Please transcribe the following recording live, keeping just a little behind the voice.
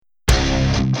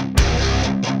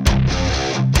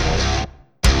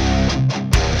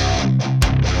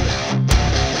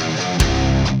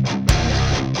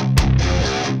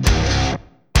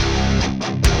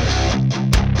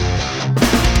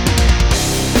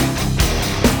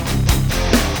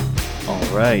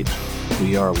right,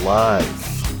 we are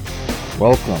live.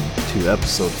 Welcome to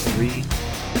episode 3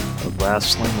 of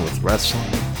Wrestling with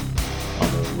Wrestling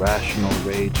on the Rational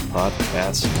Rage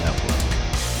Podcast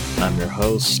Network. I'm your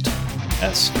host,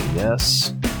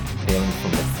 SVS, hailing from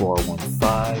the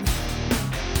 415,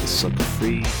 the Sucker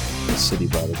Free, the City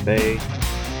by the Bay,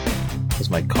 as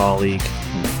my colleague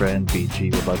and friend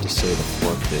BG would like to say, the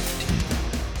 415.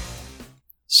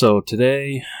 So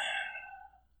today,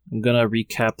 I'm going to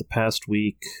recap the past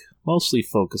week, mostly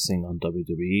focusing on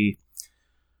WWE,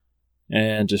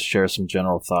 and just share some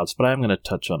general thoughts, but I'm going to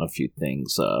touch on a few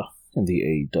things in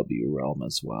the AEW realm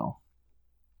as well.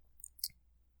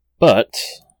 But,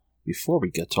 before we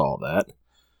get to all that,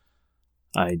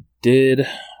 I did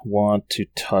want to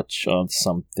touch on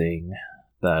something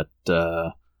that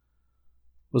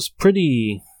was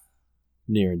pretty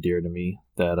near and dear to me,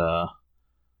 that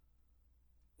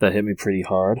hit me pretty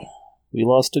hard. We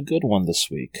lost a good one this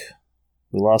week.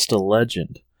 We lost a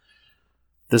legend.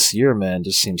 This year, man,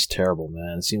 just seems terrible,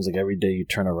 man. It seems like every day you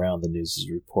turn around, the news is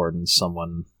reporting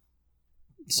someone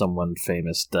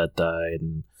famous that died,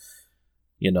 and,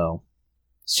 you know,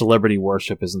 celebrity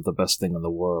worship isn't the best thing in the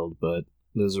world, but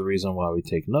there's a reason why we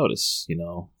take notice, you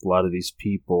know. A lot of these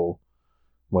people,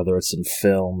 whether it's in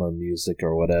film or music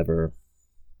or whatever,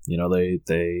 you know, they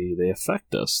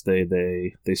affect us.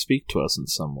 They speak to us in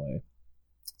some way.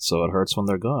 So it hurts when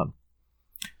they're gone.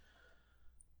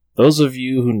 Those of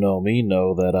you who know me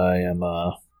know that I am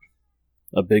a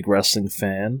big wrestling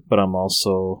fan, but I'm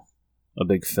also a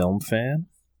big film fan.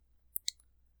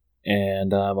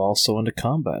 And I'm also into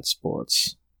combat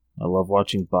sports. I love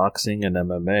watching boxing and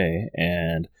MMA,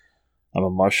 and I'm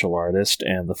a martial artist,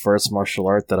 and the first martial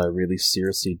art that I really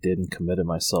seriously did and committed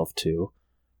myself to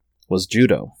was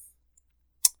judo.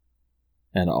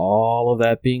 And all of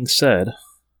that being said,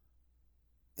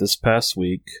 this past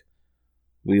week,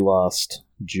 we lost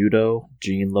Judo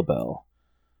Gene LeBell.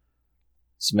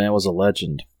 This man was a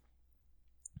legend.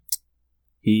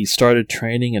 He started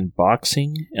training in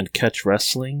boxing and catch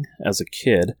wrestling as a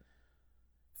kid,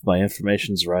 if my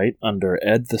information's right, under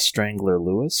Ed the Strangler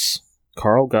Lewis,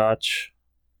 Carl Gotch,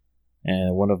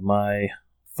 and one of my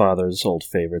father's old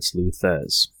favorites, Lou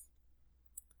Thesz.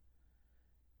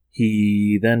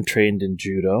 He then trained in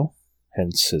judo,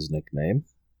 hence his nickname.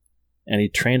 And he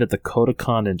trained at the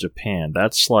Kodokan in Japan.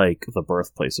 That's like the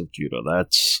birthplace of judo.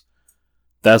 That's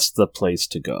the place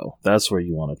to go. That's where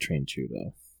you want to train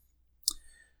judo.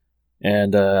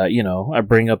 And, you know, I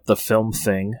bring up the film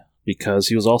thing because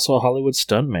he was also a Hollywood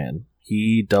stuntman.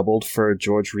 He doubled for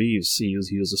George Reeves. He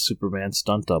was a Superman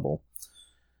stunt double.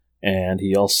 And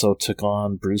he also took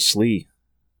on Bruce Lee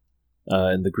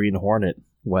in the Green Hornet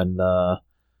when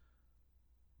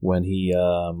he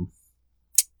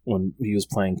was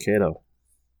playing Kato.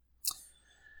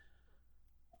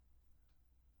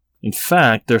 In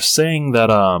fact, they're saying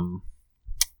that,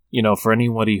 you know, for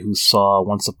anybody who saw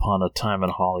Once Upon a Time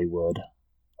in Hollywood,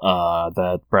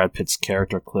 that Brad Pitt's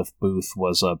character, Cliff Booth,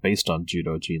 was based on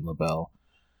Judo Gene LeBell.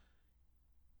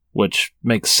 Which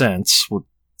makes sense,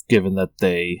 given that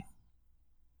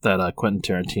Quentin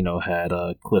Tarantino had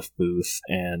Cliff Booth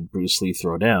and Bruce Lee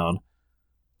throw down,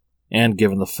 and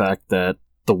given the fact that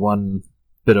the one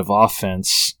bit of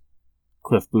offense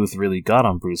Cliff Booth really got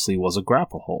on Bruce Lee was a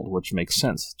grapple hold, which makes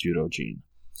sense, Judo Gene.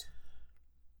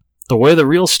 The way the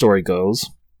real story goes,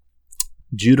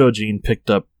 Judo Gene picked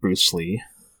up Bruce Lee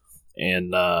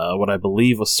in what I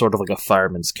believe was sort of like a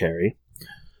fireman's carry.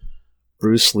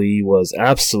 Bruce Lee was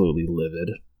absolutely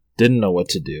livid, didn't know what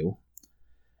to do,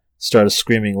 started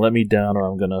screaming, "Let me down or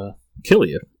I'm gonna kill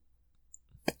you."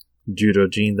 Judo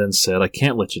Gene then said, "I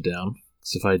can't let you down,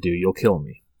 because if I do, you'll kill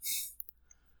me."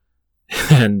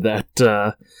 And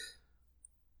that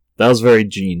was very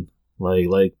Gene.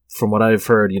 Like from what I've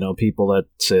heard, you know, people that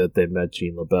say that they've met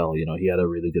Gene LeBell, you know, he had a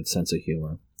really good sense of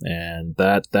humor. And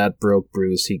that broke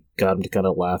Bruce. He got him to kind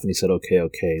of laugh, and he said, okay,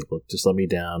 look, just let me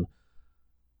down.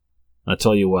 I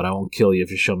tell you what, I won't kill you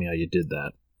if you show me how you did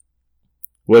that.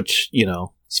 Which, you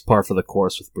know, is par for the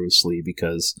course with Bruce Lee,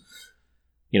 because,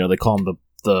 you know, they call him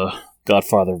the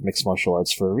Godfather of mixed martial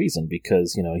arts for a reason,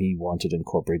 because, you know, he wanted to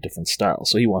incorporate different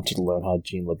styles. So he wanted to learn how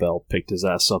Gene LeBell picked his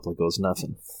ass up like it was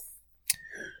nothing.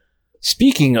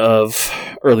 Speaking of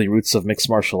early roots of mixed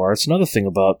martial arts, another thing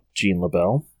about Gene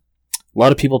LeBell, a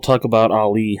lot of people talk about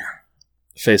Ali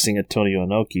facing Antonio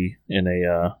Inoki in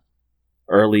a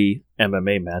early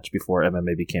MMA match before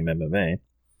MMA became MMA.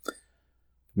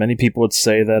 Many people would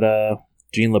say that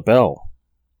Gene LeBell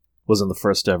was in the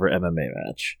first ever MMA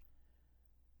match.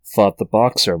 Fought the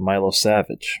boxer Milo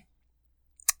Savage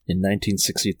in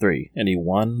 1963, and he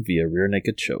won via rear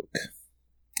naked choke.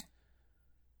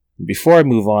 Before I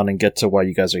move on and get to why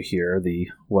you guys are here, the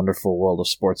wonderful world of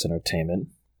sports entertainment,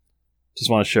 just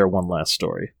want to share one last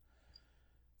story.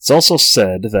 It's also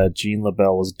said that Gene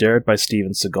LeBell was dared by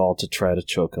Steven Seagal to try to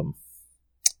choke him.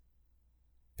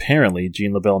 Apparently,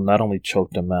 Gene LeBell not only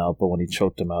choked him out, but when he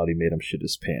choked him out, he made him shit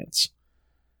his pants.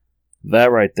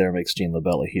 That right there makes Gene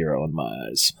LeBell a hero in my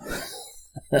eyes.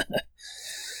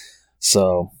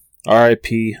 So,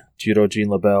 R.I.P. Judo Gene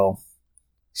LeBell.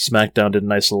 SmackDown did a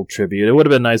nice little tribute. It would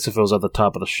have been nice if it was at the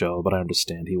top of the show, but I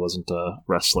understand he wasn't a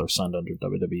wrestler signed under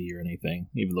WWE or anything,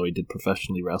 even though he did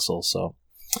professionally wrestle, so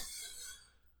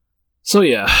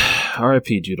yeah,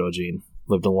 R.I.P. Judo Gene.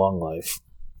 Lived a long life.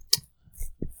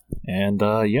 And,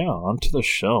 on to the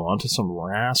show. On to some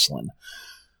wrestling.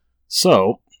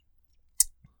 So,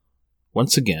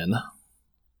 once again,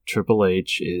 Triple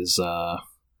H is,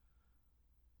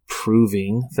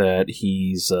 proving that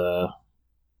he's,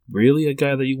 really a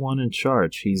guy that you want in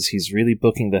charge. He's really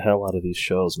booking the hell out of these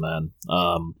shows, man.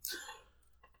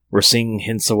 We're seeing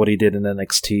hints of what he did in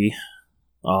NXT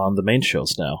on the main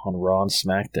shows now, on Raw and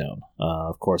SmackDown.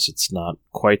 Of course, it's not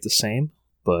quite the same,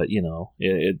 but,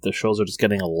 the shows are just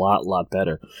getting a lot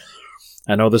better.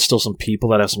 I know there's still some people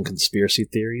that have some conspiracy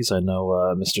theories. I know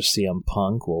Mr. CM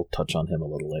Punk, we'll touch on him a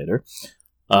little later,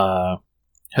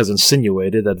 has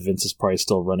insinuated that Vince is probably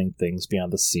still running things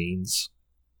behind the scenes,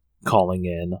 calling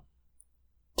in,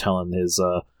 telling his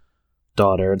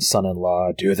daughter and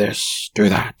son-in-law, do this, do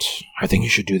that, I think you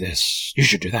should do this, you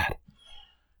should do that.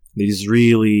 He's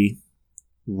really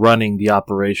running the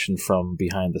operation from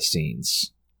behind the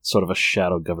scenes, sort of a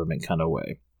shadow government kind of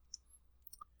way.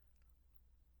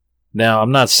 Now,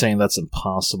 I'm not saying that's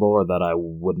impossible or that I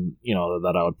wouldn't,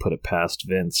 that I would put it past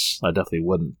Vince. I definitely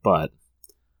wouldn't, but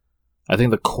I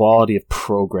think the quality of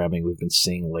programming we've been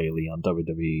seeing lately on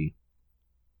WWE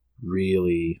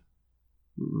really,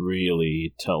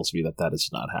 really tells me that is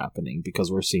not happening,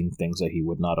 because we're seeing things that he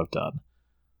would not have done.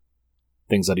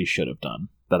 Things that he should have done,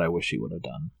 that I wish he would have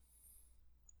done.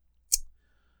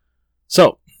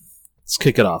 So, let's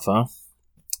kick it off, huh?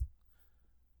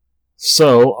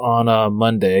 So, on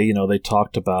Monday, they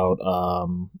talked about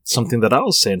something that I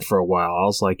was saying for a while. I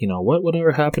was like,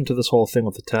 whatever happened to this whole thing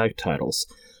with the tag titles?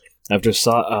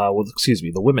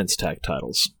 The women's tag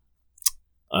titles.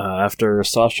 After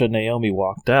Sasha and Naomi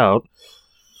walked out,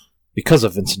 because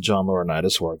of Vince and John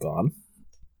Laurinaitis who are gone,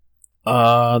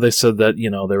 they said that,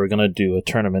 they were going to do a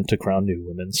tournament to crown new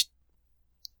women's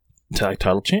tag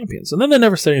title champions. And then they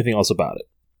never said anything else about it.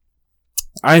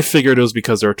 I figured it was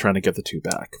because they were trying to get the two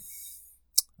back.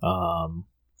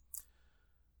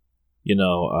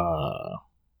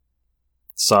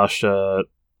 Sasha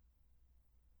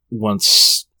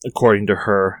once, according to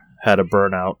her, had a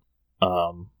burnout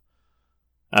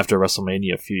after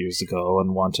WrestleMania a few years ago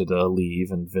and wanted to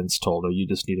leave, and Vince told her, you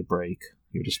just need a break.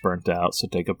 You're just burnt out, so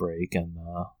take a break, and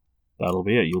that'll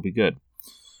be it. You'll be good.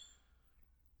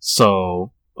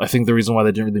 So, I think the reason why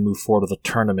they didn't really move forward with the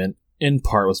tournament, in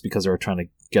part, was because they were trying to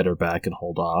get her back and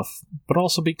hold off, but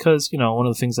also because, one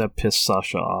of the things that pissed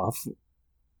Sasha off, a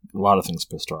lot of things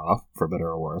pissed her off, for better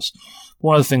or worse.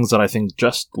 One of the things that I think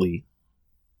justifiably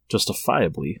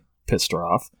pissed her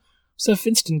off was that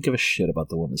Vince didn't give a shit about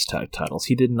the women's tag titles.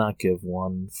 He did not give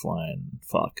one flying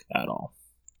fuck at all.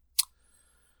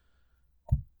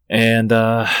 And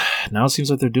now it seems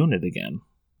like they're doing it again.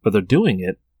 But they're doing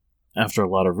it after a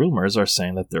lot of rumors are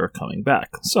saying that they're coming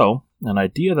back. So, an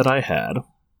idea that I had, I'm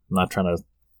not trying to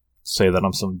say that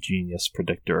I'm some genius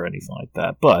predictor or anything like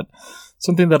that, but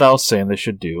something that I was saying they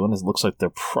should do, and it looks like they're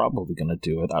probably going to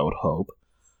do it, I would hope,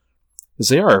 is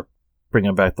they are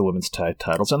bringing back the women's tag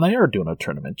titles, and they are doing a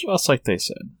tournament, just like they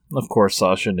said. Of course,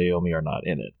 Sasha and Naomi are not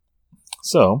in it.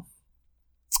 So,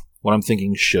 what I'm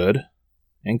thinking should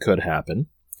and could happen,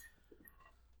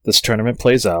 this tournament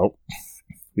plays out,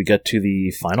 we get to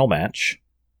the final match.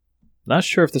 Not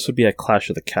sure if this would be a Clash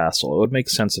of the Castle. It would make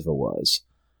sense if it was.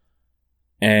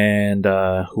 And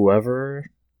whatever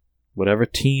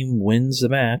team wins the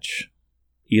match,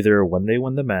 either when they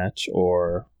win the match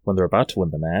or when they're about to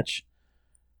win the match,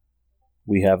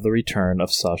 we have the return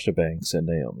of Sasha Banks and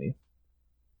Naomi.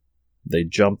 They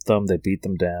jumped them, they beat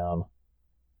them down.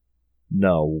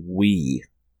 No, we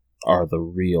are the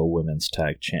real women's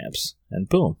tag champs. And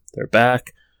boom, they're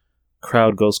back.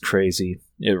 Crowd goes crazy.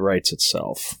 It writes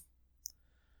itself.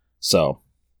 So,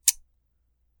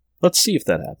 let's see if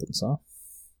that happens, huh?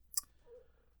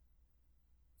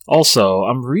 Also,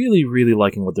 I'm really, really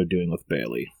liking what they're doing with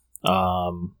Bayley.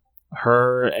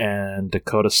 Her and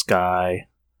Dakota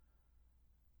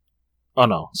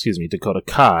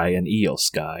Kai and Io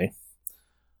Sky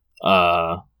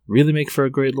really make for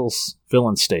a great little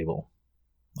villain stable.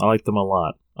 I like them a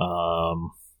lot.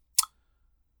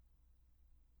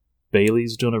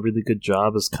 Bailey's doing a really good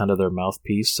job as kind of their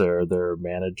mouthpiece or their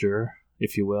manager,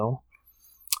 if you will.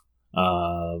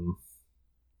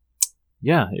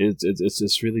 Yeah,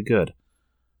 it's really good.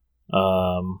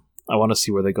 I want to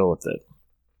see where they go with it.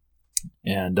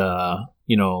 And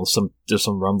there's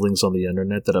some rumblings on the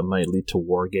internet that it might lead to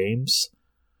war games.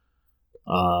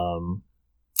 I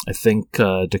think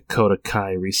Dakota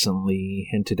Kai recently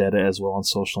hinted at it as well on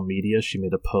social media. She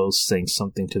made a post saying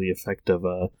something to the effect of,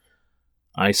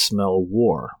 I smell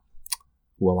war.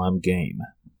 Well, I'm game.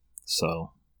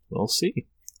 So, we'll see.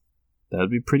 That would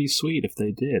be pretty sweet if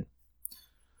they did.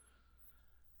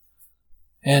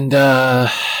 And,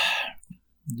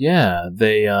 yeah,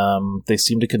 they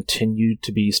seem to continue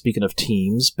to be, speaking of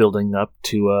teams, building up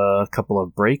to a couple of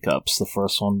breakups. The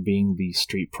first one being the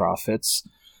Street Profits.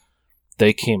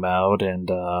 They came out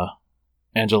and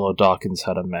Angelo Dawkins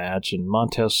had a match, and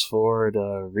Montez Ford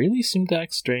really seemed to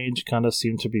act strange, kind of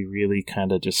seemed to be really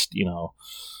kind of just, being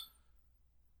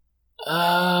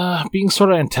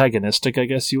sort of antagonistic, I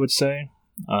guess you would say.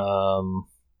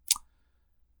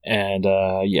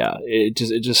 Yeah, it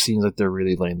just seems like they're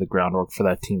really laying the groundwork for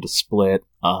that team to split.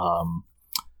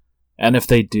 And if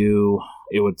they do,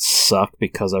 it would suck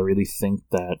because I really think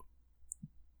that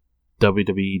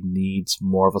WWE needs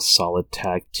more of a solid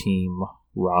tag team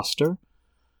roster.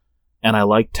 And I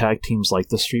like tag teams like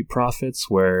the Street Profits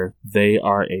where they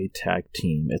are a tag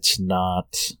team. It's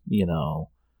not,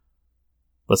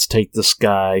 let's take this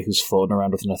guy who's floating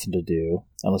around with nothing to do,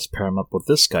 and let's pair him up with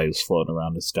this guy who's floating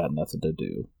around who's got nothing to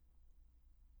do.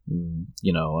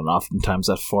 And oftentimes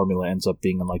that formula ends up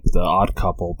being in like the odd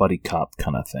couple, buddy cop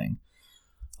kind of thing.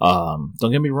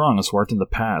 Don't get me wrong, it's worked in the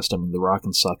past. I mean, the Rock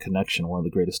and Sock Connection, one of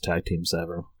the greatest tag teams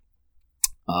ever.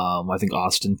 I think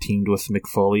Austin teamed with Mick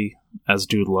Foley as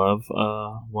Dude Love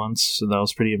once, so that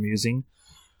was pretty amusing.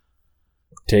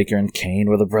 Taker and Kane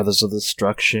were the Brothers of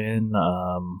Destruction.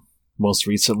 Most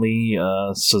recently,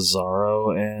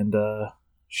 Cesaro and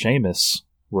Sheamus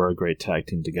were a great tag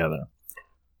team together.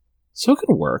 So it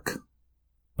can work.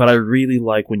 But I really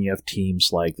like when you have teams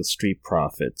like the Street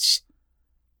Profits,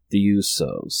 the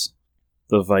Usos,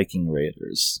 the Viking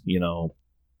Raiders,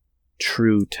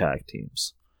 true tag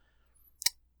teams.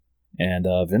 And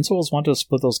Vince always wanted to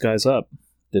split those guys up.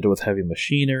 Did it with Heavy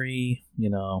Machinery,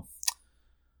 And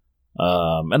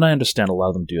I understand a lot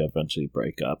of them do eventually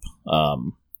break up.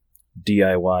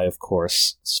 DIY, of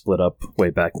course, split up way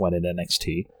back when in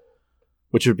NXT,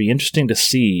 which would be interesting to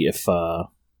see if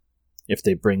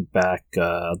they bring back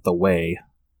The Way,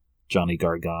 Johnny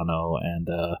Gargano, and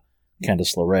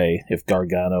Candice LeRae, if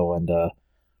Gargano and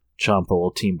Ciampa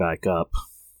will team back up.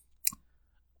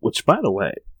 Which, by the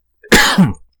way,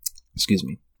 excuse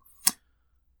me,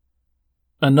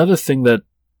 another thing that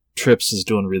Trips is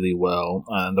doing really well,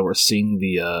 and that we're seeing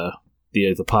the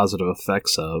positive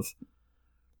effects of,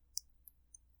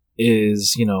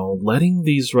 is, letting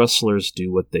these wrestlers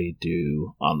do what they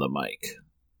do on the mic.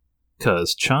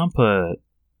 Because Ciampa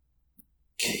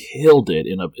killed it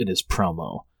in his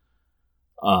promo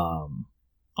on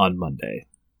Monday.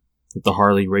 With the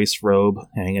Harley race robe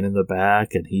hanging in the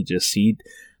back, and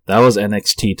that was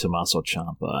NXT Tommaso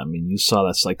Ciampa. I mean, you saw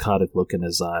that psychotic look in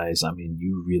his eyes. I mean,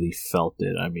 you really felt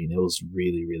it. I mean, it was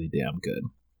really, really damn good.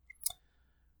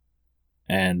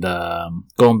 And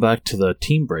going back to the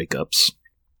team breakups,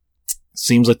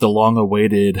 seems like the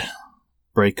long-awaited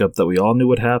breakup that we all knew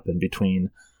would happen between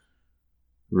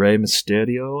Rey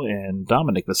Mysterio and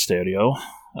Dominic Mysterio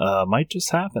might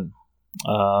just happen.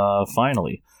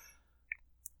 Finally.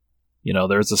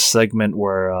 There's a segment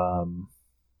where, I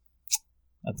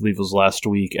believe it was last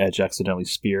week, Edge accidentally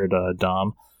speared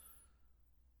Dom.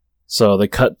 So they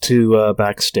cut to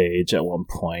backstage at one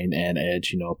point, and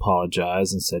Edge,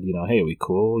 apologized and said, hey, we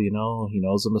cool? He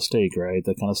knows a mistake, right?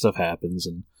 That kind of stuff happens.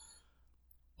 And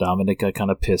Dominic got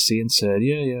kind of pissy and said,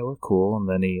 yeah, we're cool. And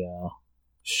then he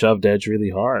shoved Edge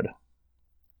really hard.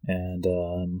 And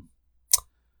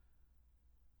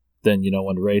then,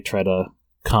 when Ray tried to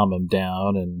calm him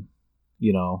down and,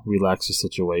 relax the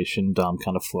situation, Dom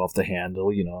kind of flew off the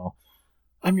handle,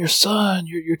 I'm your son,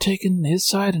 you're taking his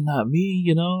side and not me,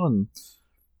 and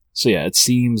so yeah, it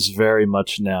seems very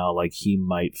much now like he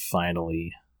might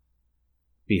finally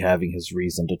be having his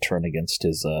reason to turn against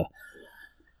his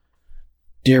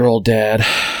dear old dad.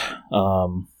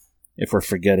 If we're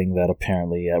forgetting that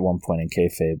apparently at one point in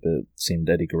kayfabe it seemed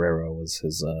Eddie Guerrero was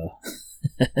his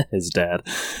his dad.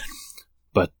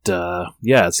 But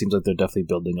yeah, it seems like they're definitely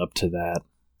building up to that.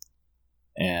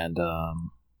 And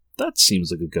that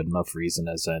seems like a good enough reason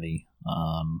as any.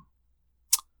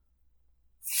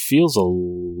 Feels a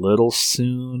little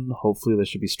soon. Hopefully they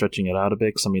should be stretching it out a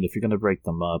bit. Because, if you're going to break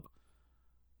them up,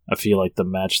 I feel like the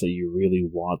match that you really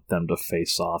want them to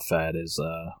face off at is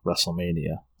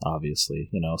WrestleMania,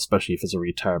 obviously. Especially if it's a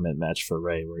retirement match for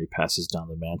Rey where he passes down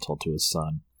the mantle to his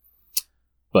son.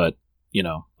 But,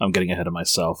 I'm getting ahead of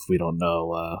myself. We don't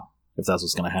know if that's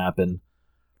what's going to happen.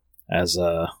 As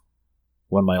one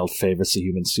of my old favorites, the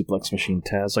Human Suplex Machine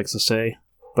Taz, likes to say.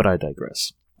 But I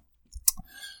digress.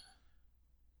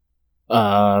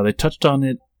 They touched on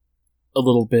it a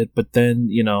little bit, but then,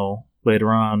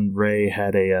 later on, Rey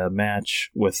had a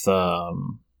match with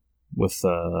someone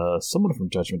from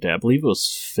Judgment Day. I believe it was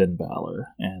Finn Balor,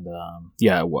 and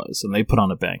it was. And they put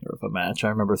on a banger of a match. I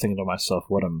remember thinking to myself,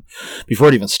 before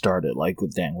it even started, like,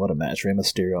 dang, what a match! Rey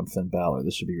Mysterio and Finn Balor.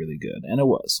 This should be really good, and it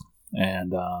was.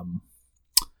 And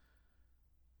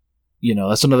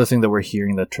that's another thing that we're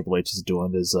hearing that Triple H is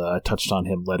doing is I touched on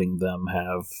him letting them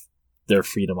have their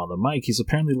freedom on the mic. He's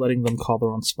apparently letting them call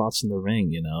their own spots in the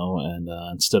ring, and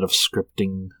instead of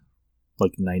scripting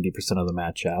like 90% of the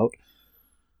match out,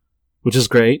 which is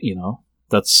great,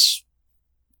 that's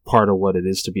part of what it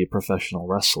is to be a professional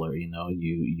wrestler. You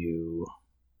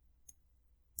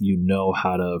know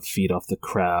how to feed off the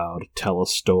crowd, tell a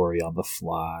story on the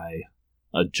fly,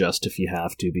 adjust if you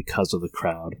have to because of the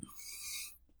crowd.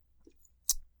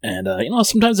 And,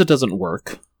 sometimes it doesn't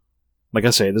work. Like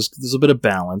I say, there's a bit of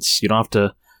balance. You don't have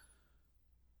to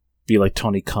be like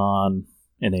Tony Khan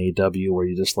in AEW where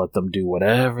you just let them do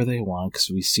whatever they want, because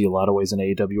we see a lot of ways in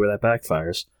AEW where that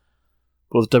backfires.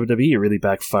 But with WWE, it really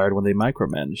backfired when they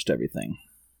micromanaged everything.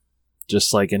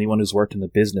 Just like anyone who's worked in the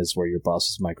business where your boss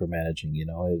is micromanaging,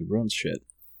 it ruins shit.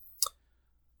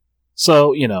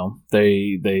 So,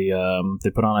 they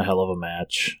put on a hell of a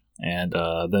match. And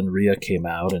then Rhea came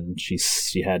out, and she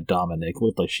had Dominic.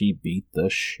 Looked like she beat the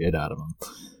shit out of him.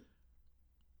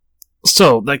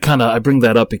 So that I bring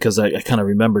that up because I kind of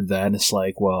remembered that, and it's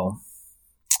like, well,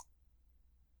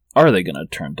 are they going to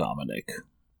turn Dominic?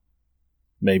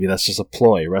 Maybe that's just a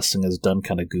ploy. Wrestling has done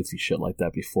kind of goofy shit like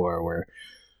that before, where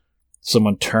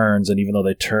someone turns, and even though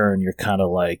they turn, you're kind of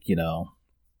like,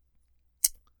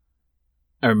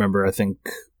 I remember, I think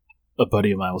a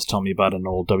buddy of mine was telling me about an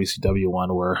old WCW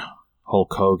one where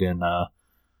Hulk Hogan, I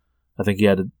think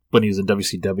when he was in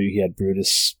WCW, he had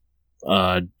Brutus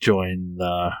join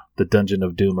the Dungeon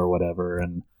of Doom or whatever,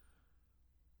 and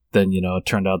then, it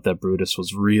turned out that Brutus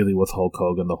was really with Hulk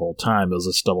Hogan the whole time. It was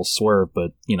a double swerve,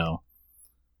 but,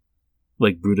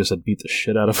 like Brutus had beat the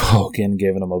shit out of Hogan,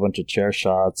 giving him a bunch of chair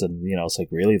shots, and, it's like,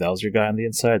 really? That was your guy on the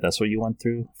inside? That's what you went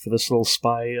through for this little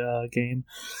spy game?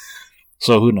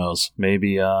 So who knows?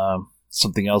 Maybe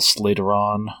something else later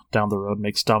on down the road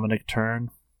makes Dominic turn.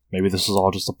 Maybe this was all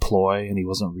just a ploy and he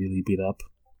wasn't really beat up.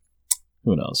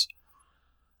 Who knows?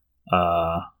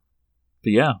 But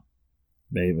yeah,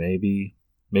 maybe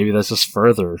that's just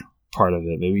further part of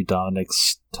it. Maybe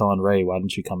Dominic's telling Rey, "Why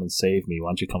don't you come and save me? Why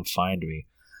don't you come find me?"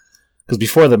 Because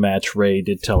before the match, Rey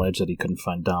did tell Edge that he couldn't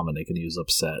find Dominic and he was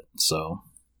upset. So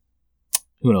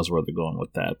who knows where they're going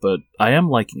with that. But I am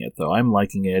liking it, though. I'm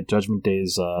liking it. Judgment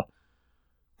Day's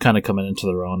kind of coming into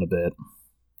their own a bit.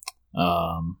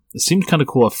 It seemed kind of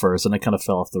cool at first, and it kind of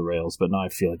fell off the rails, but now I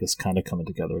feel like it's kind of coming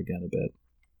together again a bit.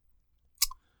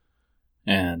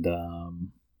 And,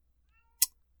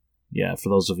 for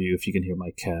those of you, if you can hear my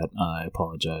cat, I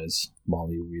apologize.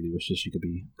 Molly really wishes she could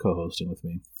be co-hosting with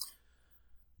me.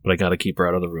 But I gotta keep her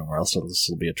out of the room, or else this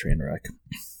will be a train wreck.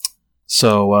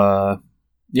 So,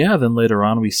 then later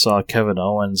on we saw Kevin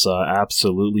Owens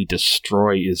absolutely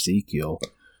destroy Ezekiel.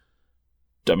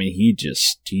 I mean,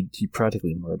 he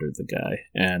practically murdered the guy.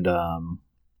 And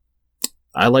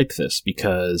I liked this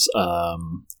because,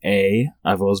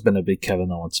 I've always been a big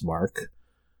Kevin Owens mark.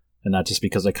 And not just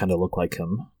because I kind of look like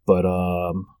him, but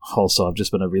also I've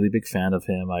just been a really big fan of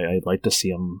him. I'd like to see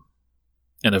him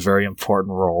in a very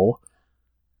important role.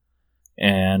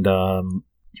 And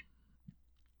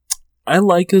I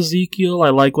like Ezekiel. I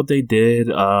like what they did.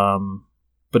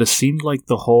 But it seemed like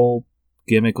the whole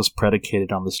gimmick was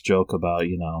predicated on this joke about,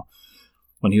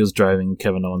 when he was driving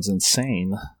Kevin Owens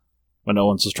insane, when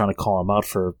Owens was trying to call him out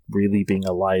for really being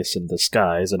Elias in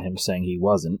disguise and him saying he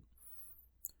wasn't.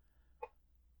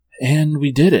 And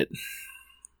we did it.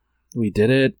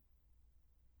 The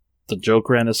joke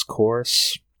ran its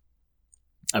course.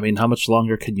 I mean, how much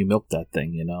longer can you milk that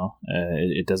thing,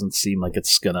 It doesn't seem like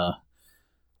it's gonna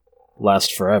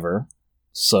last forever.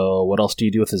 So what else do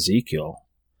you do with Ezekiel?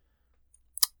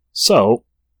 So,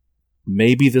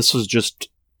 maybe this was just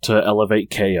to elevate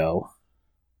KO,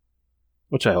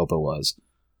 which I hope it was.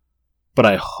 But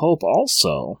I hope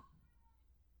also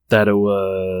that it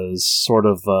was sort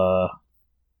of a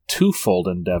twofold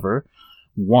endeavor.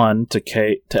 One,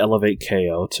 to elevate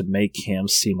KO, to make him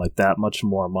seem like that much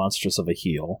more monstrous of a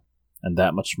heel. and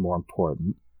that much more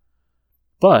important.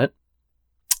 But,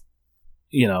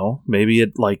 maybe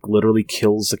it literally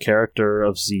kills the character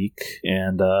of Zeke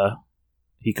and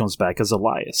he comes back as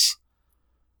Elias.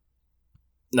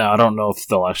 Now, I don't know if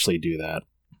they'll actually do that,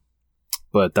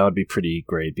 but that would be pretty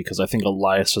great because I think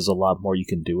Elias, there's a lot more you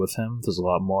can do with him. There's a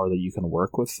lot more that you can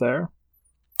work with there.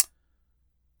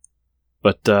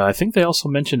 But I think they also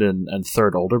mentioned in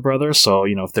third older brother, so,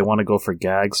 if they want to go for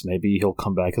gags, maybe he'll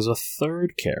come back as a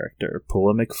third character,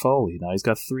 Pula McFoley. Now he's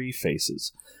got 3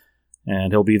 faces.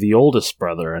 And he'll be the oldest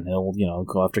brother, and he'll,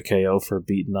 go after KO for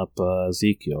beating up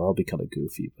Ezekiel. That'll be kind of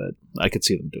goofy, but I could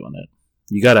see them doing it.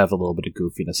 You gotta have a little bit of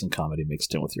goofiness and comedy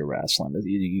mixed in with your wrestling.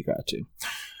 You got to.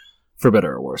 For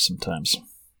better or worse sometimes.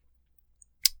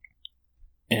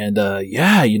 And,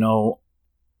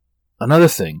 another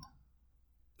thing.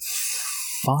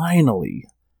 Finally,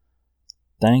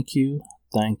 thank you,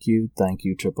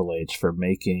 Triple H, for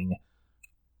making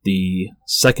the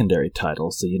secondary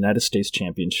titles, the United States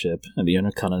Championship and the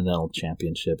Intercontinental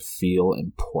Championship, feel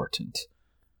important.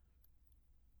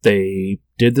 They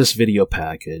did this video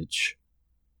package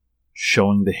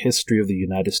showing the history of the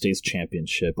United States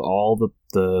Championship, all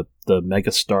the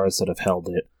megastars that have held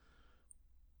it.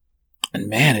 And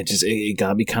man, it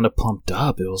got me kind of pumped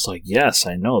up. It was like, yes,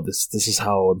 I know, this is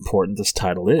how important this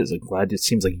title is. I'm glad it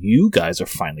seems like you guys are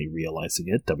finally realizing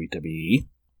it, WWE.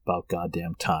 About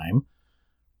goddamn time.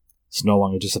 It's no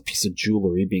longer just a piece of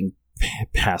jewelry being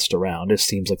passed around. It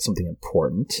seems like something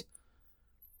important.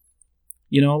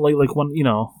 Like when,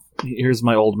 here's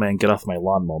my old man get off my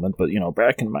lawn moment, but,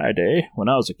 back in my day, when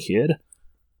I was a kid,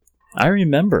 I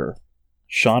remember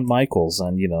Shawn Michaels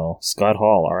and, Scott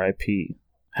Hall, R.I.P.,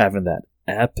 having that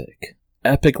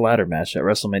epic ladder match at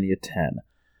WrestleMania 10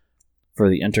 for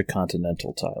the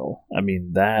Intercontinental title. I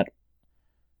mean, that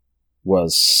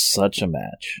was such a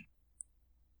match.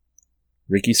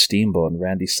 Ricky Steamboat and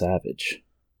Randy Savage.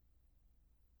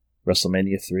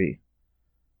 WrestleMania 3.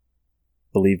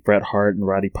 Believe Bret Hart and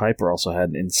Roddy Piper also had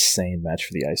an insane match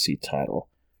for the IC title.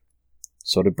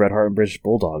 So did Bret Hart and British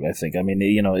Bulldog, I think. I mean,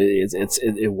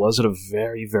 it was a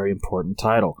very, very important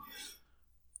title.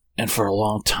 And for a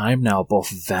long time now,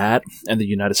 both that and the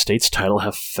United States title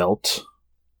have felt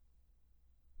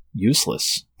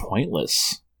useless,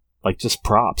 pointless, like just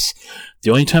props.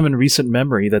 The only time in recent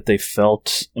memory that they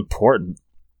felt important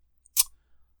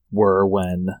were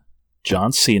when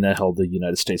John Cena held the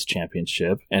United States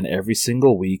Championship, and every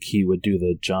single week he would do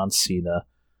the John Cena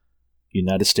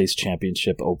United States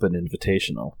Championship Open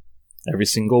Invitational. Every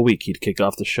single week he'd kick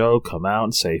off the show, come out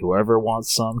and say, whoever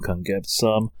wants some, come get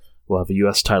some. We'll have a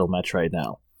U.S. title match right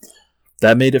now.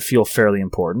 That made it feel fairly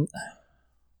important.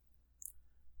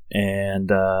 And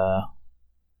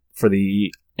for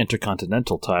the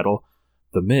Intercontinental title,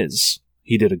 The Miz,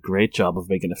 he did a great job of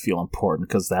making it feel important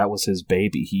because that was his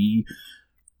baby. He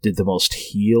did the most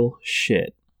heel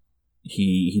shit.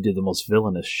 He did the most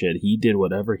villainous shit. He did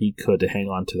whatever he could to hang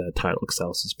on to that title because that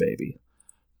was his baby.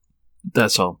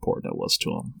 That's how important it was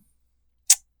to him.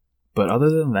 But other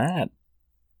than that,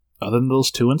 other than those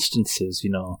 2 instances, they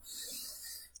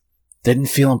didn't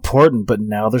feel important, but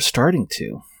now they're starting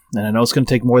to. And I know it's going to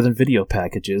take more than video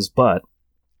packages, but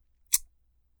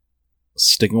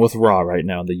sticking with Raw right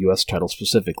now, the US title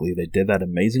specifically, they did that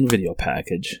amazing video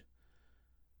package.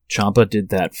 Ciampa did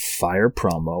that fire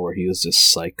promo where he was this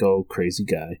psycho, crazy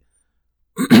guy.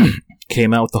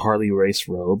 Came out with the Harley Race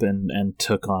robe and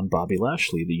took on Bobby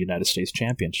Lashley, the United States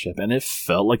Championship. And it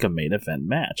felt like a main event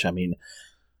match. I mean,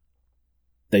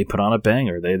 they put on a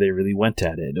banger. They really went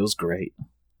at it. It was great.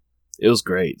 It was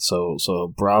great. So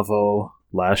bravo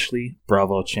Lashley,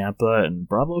 bravo Ciampa, and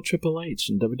bravo Triple H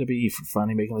and WWE for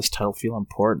finally making this title feel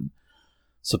important.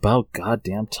 It's about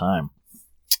goddamn time.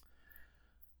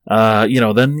 Then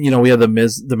we had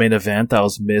the main event. That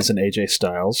was Miz and AJ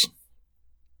Styles.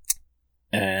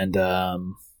 And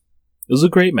it was a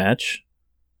great match.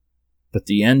 But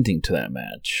the ending to that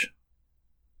match,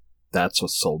 that's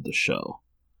what sold the show.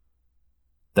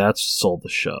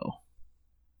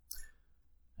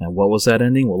 And what was that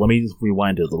ending? Well, let me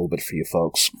rewind it a little bit for you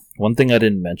folks. One thing I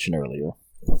didn't mention earlier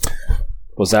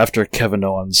was after Kevin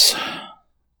Owens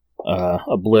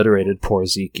obliterated poor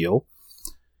Ezekiel,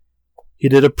 he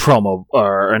did a promo,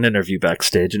 or an interview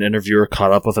backstage. An interviewer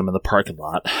caught up with him in the parking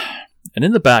lot. And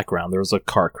in the background, there was a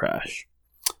car crash.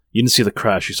 You didn't see the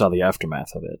crash, you saw the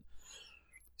aftermath of it.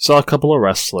 You saw a couple of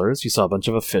wrestlers, you saw a bunch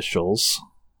of officials,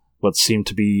 what seemed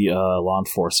to be law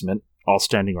enforcement, all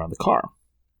standing around the car.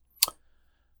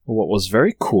 What was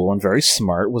very cool and very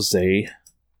smart was they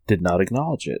did not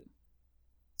acknowledge it.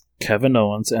 Kevin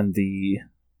Owens and the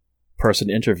person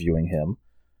interviewing him,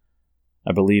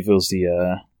 I believe it was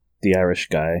the Irish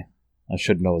guy, I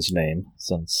should know his name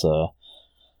since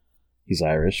he's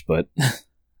Irish, but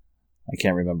I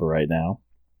can't remember right now.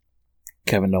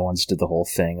 Kevin Owens did the whole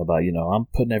thing about, I'm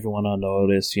putting everyone on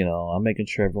notice, I'm making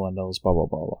sure everyone knows, blah, blah,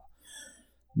 blah, blah.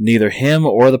 Neither him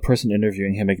or the person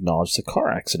interviewing him acknowledged the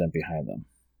car accident behind them.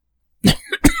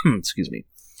 Excuse me.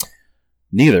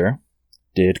 Neither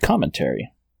did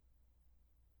commentary.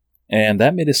 And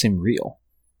that made it seem real.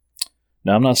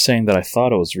 Now, I'm not saying that I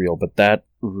thought it was real, but that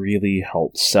really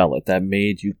helped sell it. That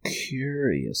made you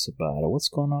curious about it. What's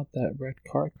going on with that red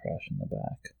car crash in the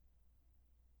back?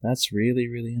 That's really,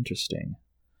 really interesting.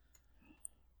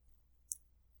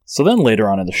 So then later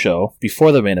on in the show,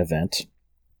 before the main event,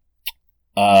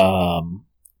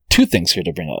 two things here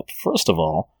to bring up. First of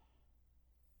all,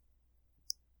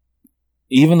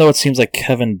 even though it seems like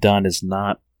Kevin Dunn is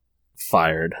not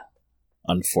fired,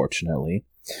 unfortunately,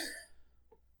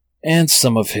 and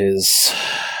some of his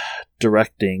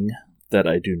directing that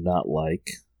I do not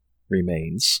like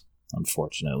remains,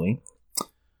 unfortunately,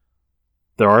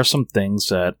 there are some things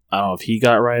that, I don't know if he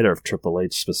got right or if Triple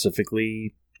H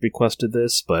specifically requested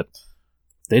this, but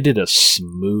they did a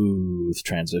smooth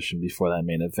transition before that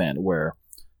main event where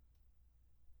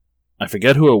I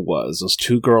forget who it was. Those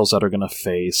two girls that are going to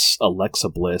face Alexa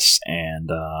Bliss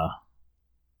and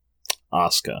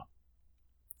Asuka.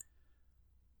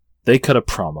 They cut a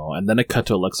promo, and then it cut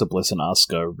to Alexa Bliss and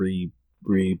Asuka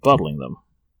rebuttaling them.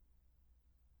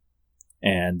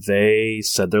 And they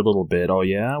said their little bit, oh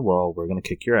yeah, well, we're going to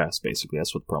kick your ass, basically.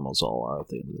 That's what promos all are at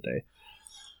the end of the day.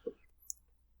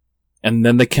 And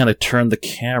then they kind of turned the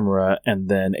camera, and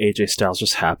then AJ Styles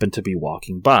just happened to be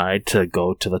walking by to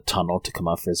go to the tunnel to come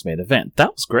out for his main event.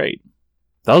 That was great.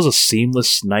 That was a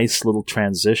seamless, nice little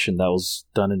transition that was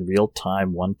done in real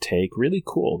time, one take. Really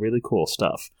cool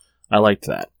stuff. I liked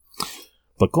that.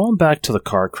 But going back to the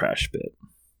car crash bit,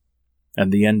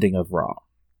 and the ending of Raw,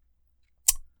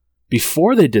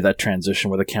 before they did that transition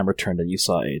where the camera turned and you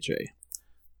saw AJ,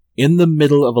 in the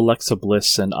middle of Alexa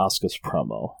Bliss and Asuka's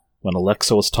promo, when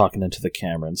Alexa was talking into the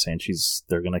camera and saying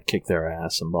they're gonna kick their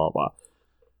ass and blah blah,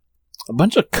 a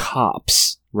bunch of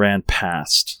cops ran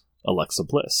past Alexa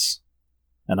Bliss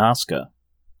and Asuka.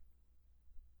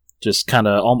 Just kind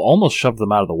of almost shoved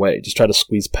them out of the way, just try to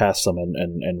squeeze past them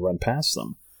and run past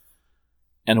them.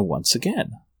 And once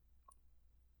again,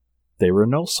 they were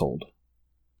no-sold.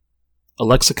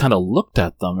 Alexa kind of looked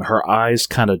at them, her eyes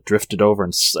kind of drifted over,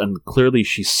 and clearly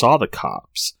she saw the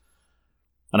cops.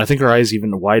 And I think her eyes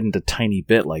even widened a tiny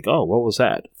bit, like, oh, what was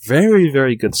that? Very,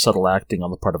 very good subtle acting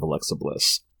on the part of Alexa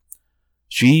Bliss.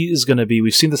 She is going to be,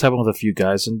 we've seen this happen with a few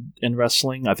guys in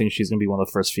wrestling. I think she's going to be one of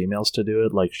the first females to do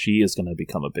it. Like, she is going to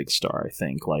become a big star, I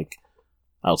think, like,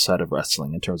 outside of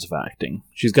wrestling in terms of acting.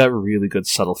 She's got really good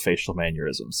subtle facial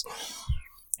mannerisms.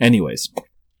 Anyways,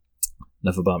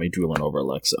 enough about me drooling over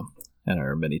Alexa and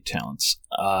her many talents.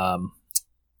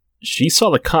 She saw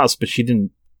the cops, but she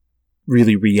didn't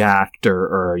really react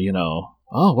or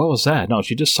oh, what was that? No,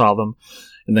 she just saw them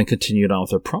and then continued on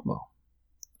with her promo.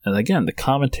 And again, the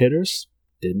commentators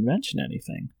didn't mention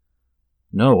anything.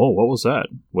 No, oh, what was that?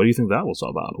 What do you think that was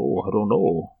about? Oh, I don't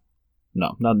know.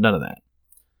 No, none of that.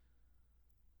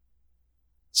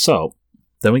 So,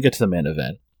 then we get to the main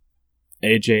event.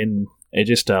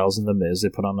 AJ Styles and The Miz, they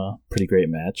put on a pretty great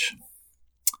match.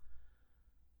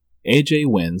 AJ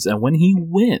wins, and when he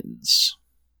wins,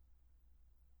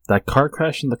 that car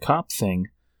crash and the cop thing,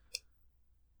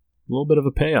 a little bit of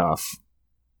a payoff.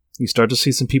 You start to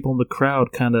see some people in the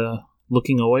crowd kind of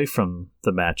looking away from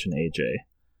the match and AJ,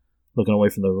 looking away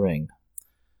from the ring.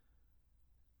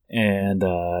 And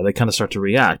they kind of start to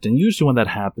react. And usually when that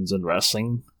happens in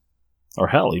wrestling, or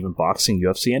hell, even boxing,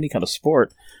 UFC, any kind of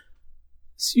sport,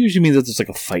 it usually means that there's like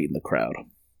a fight in the crowd.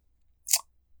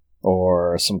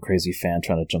 Or some crazy fan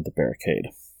trying to jump the barricade.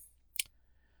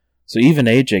 So even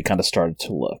AJ kind of started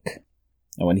to look.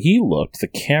 And when he looked, the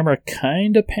camera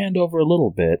kind of panned over a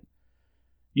little bit.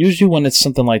 Usually when it's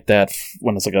something like that,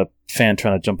 when it's like a fan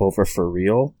trying to jump over for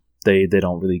real, they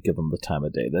don't really give them the time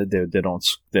of day. They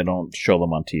don't show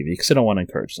them on TV because they don't want to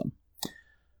encourage them.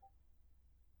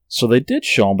 So they did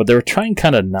show him, but they were trying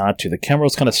kind of not to. The camera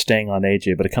was kind of staying on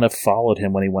AJ, but it kind of followed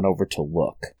him when he went over to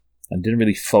look. And didn't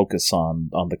really focus on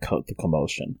the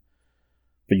commotion.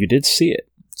 But you did see it.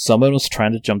 Someone was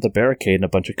trying to jump the barricade and a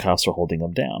bunch of cops were holding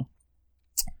him down.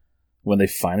 When they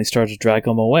finally started to drag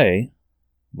him away,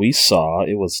 we saw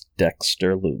it was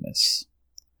Dexter Lumis.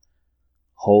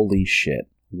 Holy shit.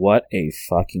 What a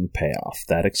fucking payoff.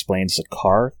 That explains the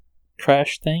car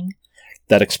crash thing.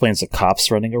 That explains the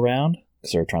cops running around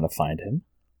because they were trying to find him.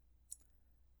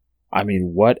 I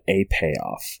mean, what a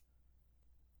payoff.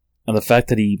 And the fact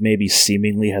that he maybe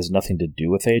seemingly has nothing to do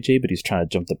with AJ, but he's trying to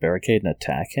jump the barricade and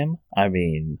attack him, I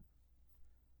mean,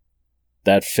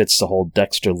 that fits the whole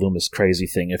Dexter Lumis crazy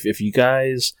thing. If you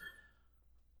guys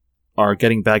are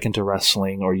getting back into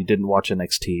wrestling or you didn't watch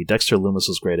NXT, Dexter Lumis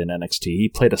was great in NXT. He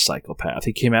played a psychopath.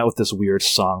 He came out with this weird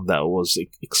song that was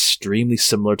extremely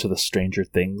similar to the Stranger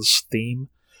Things theme.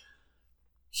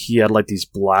 He had like these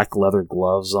black leather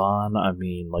gloves on. I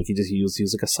mean, like he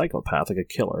was like a psychopath, like a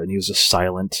killer, and he was just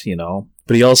silent, you know.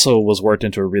 But he also was worked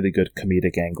into a really good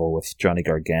comedic angle with Johnny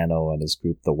Gargano and his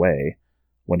group The Way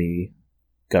when he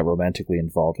got romantically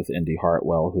involved with Indy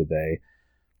Hartwell, who they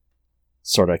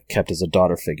sort of kept as a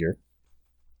daughter figure.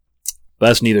 But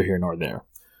that's neither here nor there.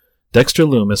 Dexter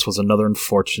Lumis was another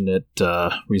unfortunate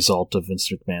result of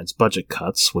Vince McMahon's budget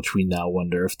cuts, which we now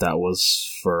wonder if that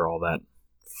was for all that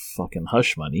fucking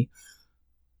hush money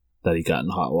that he got in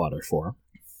hot water for.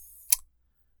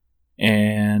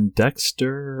 And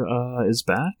Dexter is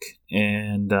back,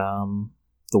 and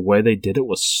the way they did it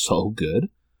was so good.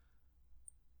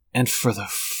 And for the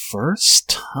first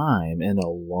time in a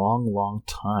long, long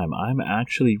time, I'm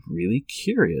actually really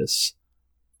curious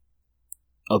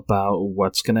about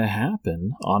what's going to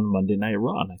happen on Monday Night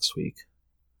Raw next week.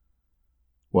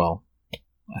 Well,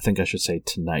 I think I should say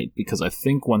tonight, because I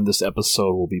think when this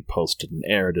episode will be posted and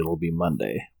aired, it'll be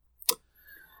Monday.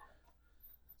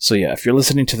 So yeah, if you're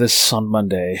listening to this on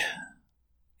Monday,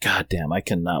 goddamn, I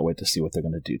cannot wait to see what they're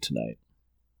going to do tonight.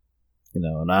 You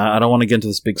know, and I don't want to get into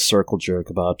this big circle jerk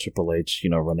about Triple H, you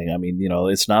know, running. I mean, you know,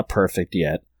 it's not perfect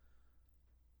yet.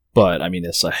 But, I mean,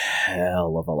 it's a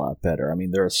hell of a lot better. I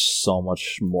mean, there's so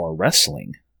much more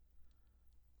wrestling.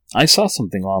 I saw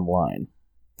something online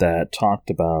that talked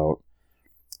about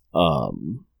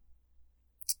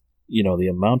you know, the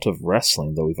amount of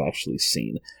wrestling that we've actually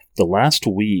seen. The last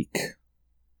week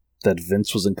that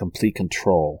Vince was in complete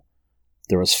control,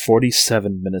 there was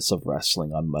 47 minutes of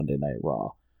wrestling on Monday Night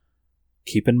Raw.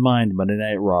 Keep in mind, Monday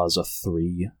Night Raw is a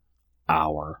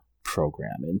 3-hour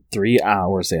program. In 3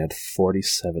 hours, they had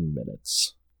 47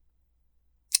 minutes.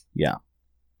 Yeah.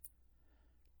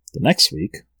 The next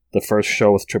week, the first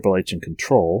show with Triple H in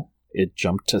control, it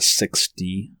jumped to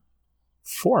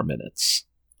 64 minutes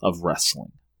of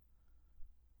wrestling.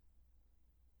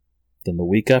 Then the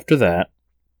week after that,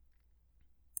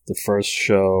 the first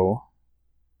show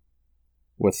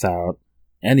without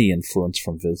any influence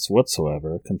from Vince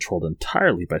whatsoever, controlled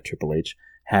entirely by Triple H,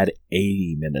 had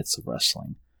 80 minutes of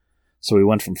wrestling. So we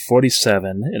went from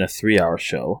 47 in a 3-hour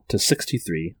show to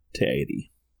 63 to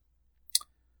 80.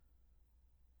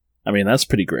 I mean, that's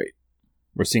pretty great.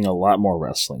 We're seeing a lot more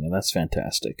wrestling, and that's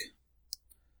fantastic.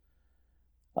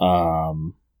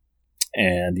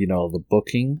 And, you know, the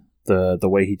booking, the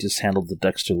way he just handled the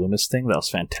Dexter Lumis thing, that was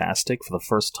fantastic. For the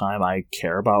first time, I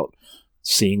care about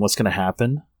seeing what's going to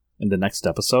happen in the next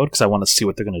episode, because I want to see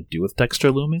what they're going to do with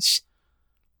Dexter Lumis.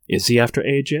 Is he after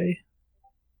AJ?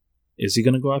 Is he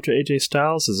going to go after AJ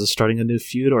Styles? Is this starting a new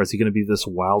feud, or is he going to be this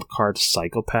wild card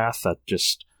psychopath that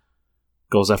just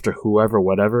goes after whoever,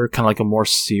 whatever, kind of like a more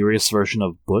serious version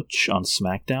of Butch on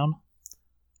SmackDown?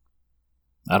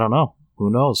 I don't know.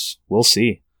 Who knows? We'll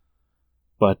see.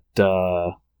 But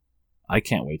I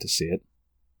can't wait to see it.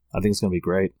 I think it's going to be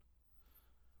great.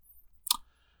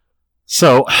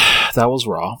 So, that was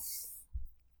Raw.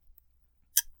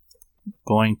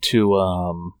 Going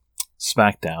to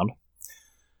SmackDown.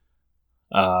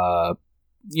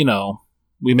 You know,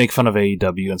 we make fun of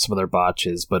AEW and some of their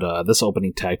botches, but this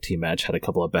opening tag team match had a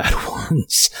couple of bad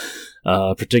ones.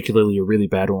 Particularly a really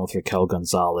bad one with Raquel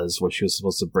Gonzalez, where she was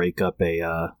supposed to break up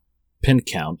a pin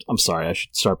count. I'm sorry, I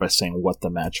should start by saying what the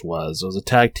match was. It was a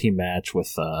tag team match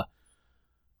with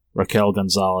Raquel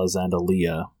Gonzalez and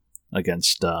Aaliyah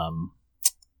against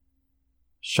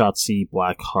Shotzi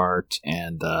Blackheart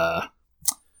and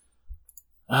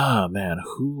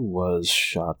who was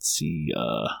Shotzi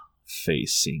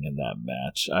facing in that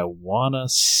match? I wanna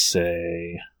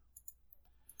say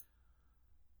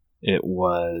it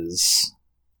was...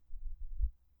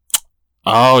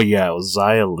 Oh yeah, it was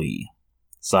Xia Li.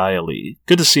 Xia Li.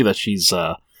 Good to see that she's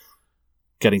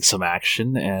getting some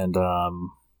action, and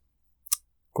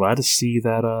glad to see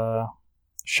that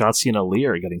Shotzi and Aaliyah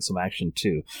are getting some action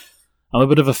too. I'm a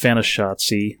bit of a fan of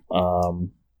Shotzi.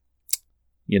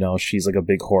 You know, she's like a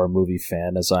big horror movie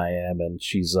fan, as I am, and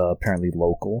she's apparently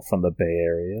local from the Bay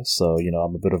Area, so, you know,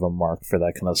 I'm a bit of a mark for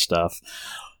that kind of stuff.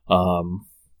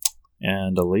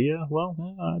 And Aaliyah, well,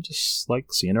 I just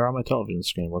like seeing her on my television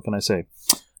screen. What can I say?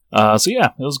 So yeah,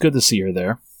 it was good to see her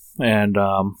there. And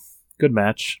good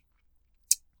match.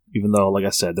 Even though, like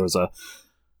I said, there was a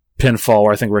pinfall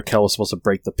where I think Raquel was supposed to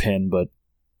break the pin, but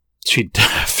she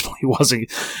definitely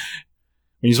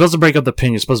When you're supposed to break up the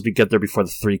pin, you're supposed to get there before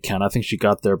the 3 count. I think she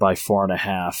got there by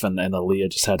 4.5, and Aaliyah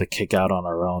just had to kick out on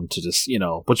her own to just,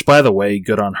 which, by the way,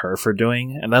 good on her for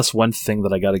doing. And that's one thing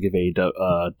that I gotta give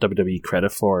WWE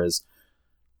credit for is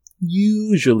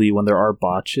usually when there are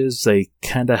botches, they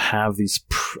kind of have these...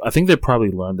 I think they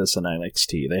probably learned this in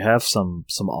NXT. They have some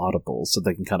audibles that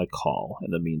they can kind of call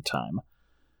in the meantime.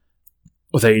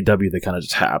 With AEW, they kind of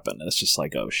just happen, and it's just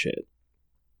like, oh shit.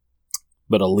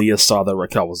 But Aaliyah saw that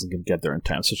Raquel wasn't going to get there in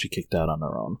time, so she kicked out on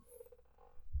her own.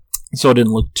 So it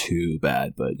didn't look too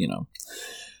bad, but,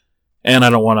 And I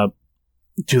don't want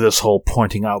to do this whole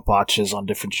pointing out botches on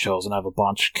different shows and have a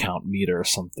botch count meter or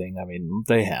something. I mean,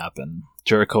 they happen.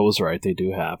 Jericho was right, they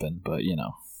do happen, but,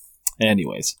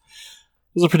 Anyways,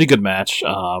 it was a pretty good match.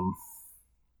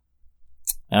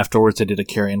 Afterwards, they did a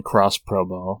Karrion Kross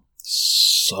promo.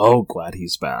 So glad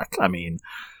he's back. I mean...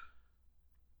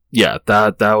 Yeah,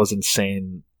 that was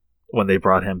insane when they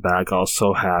brought him back. I was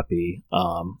so happy.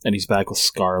 And he's back with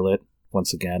Scarlett.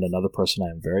 Once again, another person I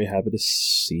am very happy to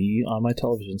see on my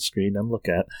television screen and look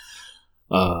at.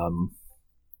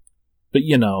 But,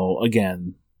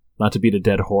 again, not to beat a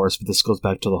dead horse, but this goes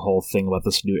back to the whole thing about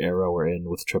this new era we're in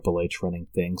with Triple H running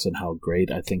things and how great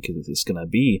I think it is going to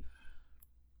be.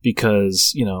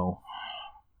 Because,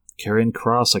 Karrion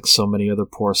Kross, like so many other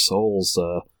poor souls,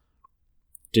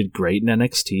 did great in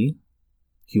NXT.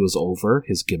 He was over.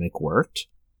 His gimmick worked.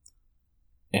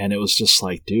 And it was just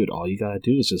like, dude, all you gotta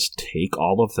do is just take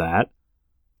all of that,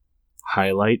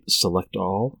 highlight, select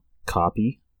all,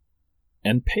 copy,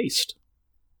 and paste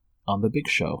on the big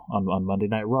show on Monday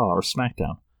Night Raw or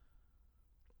SmackDown.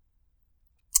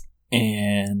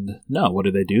 And no, what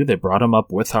did they do? They brought him up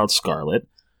without Scarlett.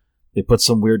 They put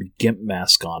some weird gimp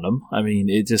mask on him. I mean,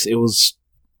 it was...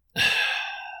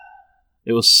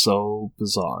 It was so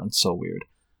bizarre and so weird.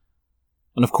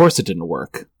 And of course it didn't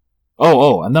work.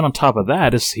 Oh, and then on top of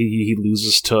that is he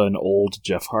loses to an old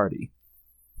Jeff Hardy.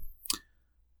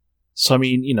 So, I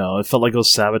mean, it felt like it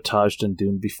was sabotaged and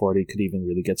doomed before he could even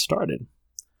really get started.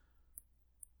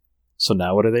 So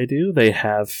now what do? They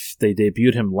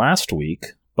debuted him last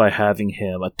week by having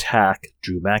him attack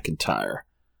Drew McIntyre.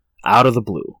 Out of the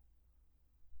blue.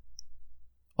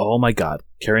 Oh my god,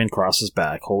 Karrion Kross is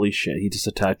back. Holy shit, he just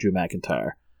attacked Drew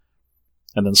McIntyre.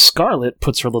 And then Scarlett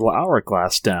puts her little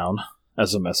hourglass down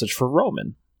as a message for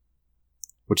Roman.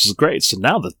 Which is great. So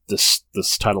now that this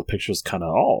title picture is kind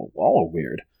of all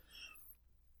weird.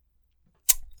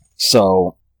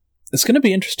 So, it's going to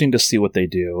be interesting to see what they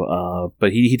do.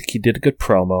 But he did a good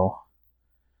promo.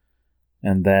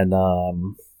 And then,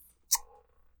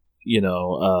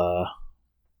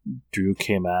 Drew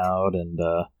came out and...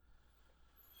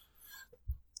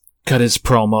 cut his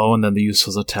promo, and then the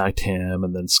Usos attacked him,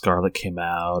 and then Scarlett came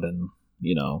out, and,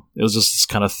 it was just this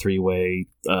kind of 3-way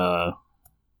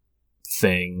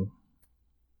thing.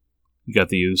 You got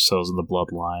the Usos and the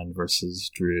Bloodline versus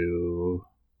Drew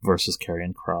versus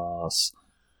Karrion Kross.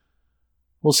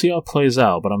 We'll see how it plays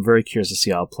out, but I'm very curious to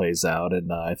see how it plays out,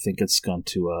 and I think it's going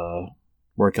to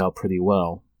work out pretty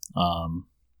well.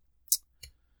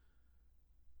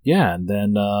 Yeah, and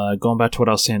then going back to what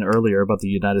I was saying earlier about the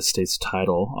United States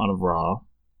title on Raw,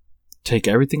 take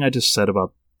everything I just said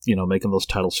about, making those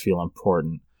titles feel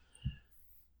important.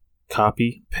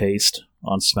 Copy, paste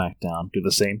on SmackDown. Do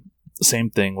the same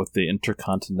thing with the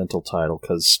Intercontinental title,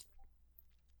 because,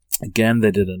 again, they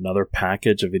did another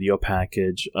package, a video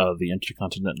package of the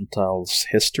Intercontinental title's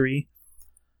history.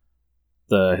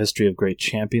 The history of great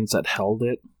champions that held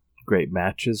it, great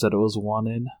matches that it was won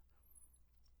in.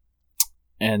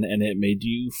 And it made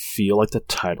you feel like the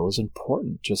title is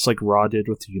important. Just like Raw did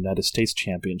with the United States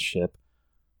Championship,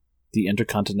 the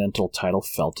Intercontinental title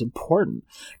felt important.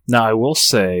 Now, I will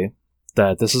say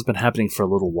that this has been happening for a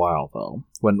little while, though.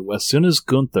 As soon as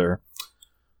Gunther,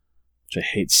 which I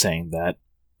hate saying that,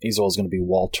 he's always going to be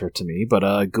Walter to me,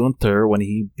 but Gunther, when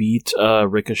he beat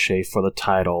Ricochet for the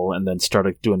title and then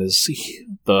started doing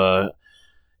the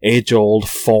age-old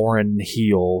foreign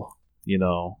heel,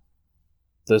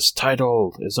 this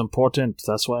title is important,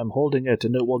 that's why I'm holding it,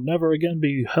 and it will never again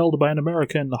be held by an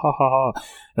American, ha ha ha.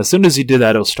 As soon as he did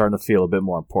that, it was starting to feel a bit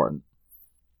more important.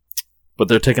 But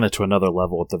they're taking it to another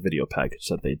level with the video package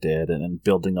that they did, and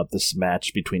building up this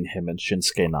match between him and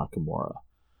Shinsuke Nakamura.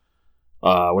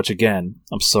 Which, again,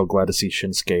 I'm so glad to see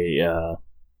Shinsuke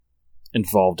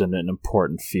involved in an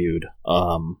important feud.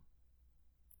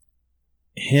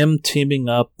 Him teaming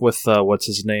up with, what's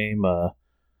his name,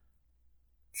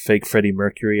 fake Freddie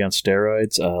Mercury on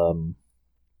steroids.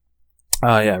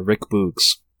 Rick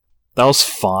Boogs. That was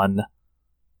fun.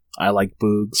 I like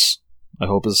Boogs. I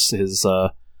hope his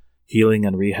healing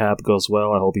and rehab goes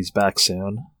well. I hope he's back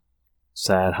soon.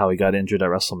 Sad how he got injured at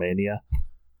WrestleMania.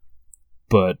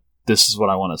 But this is what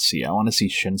I want to see. I want to see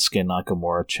Shinsuke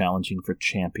Nakamura challenging for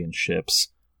championships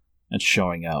and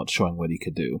showing what he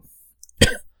could do.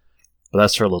 But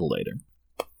that's for a little later.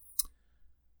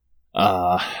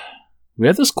 We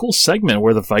had this cool segment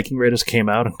where the Viking Raiders came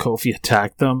out and Kofi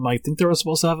attacked them. I think they were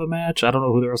supposed to have a match. I don't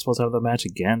know who they were supposed to have the match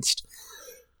against.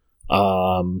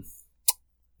 But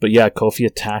yeah, Kofi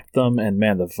attacked them, and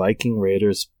man, the Viking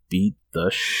Raiders beat the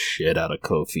shit out of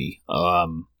Kofi.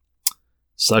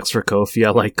 Sucks for Kofi.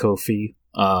 I like Kofi,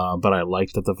 but I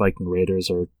like that the Viking Raiders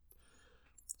are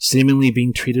seemingly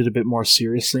being treated a bit more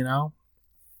seriously now.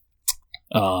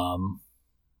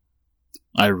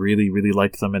 I really, really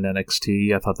liked them in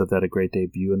NXT. I thought that they had a great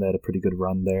debut and they had a pretty good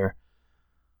run there.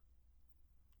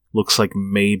 Looks like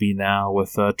maybe now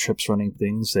with Trips running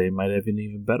things, they might have an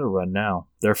even better run now.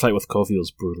 Their fight with Kofi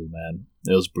was brutal, man.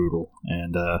 It was brutal.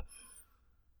 And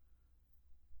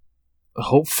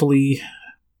hopefully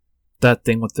that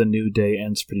thing with the New Day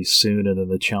ends pretty soon, and then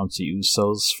they challenge the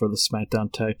Usos for the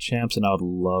SmackDown Tag Champs, and I would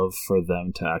love for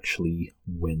them to actually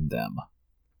win them.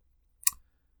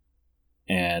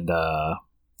 And,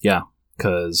 yeah,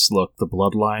 because, look, the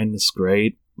Bloodline is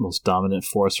great, most dominant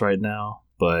force right now,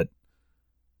 but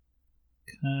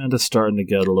kind of starting to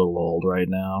get a little old right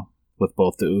now, with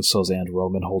both the Usos and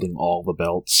Roman holding all the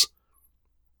belts.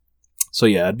 So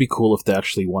yeah, it'd be cool if they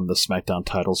actually won the SmackDown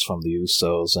titles from the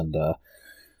Usos, and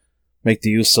make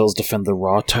the Usos defend the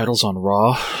Raw titles on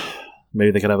Raw.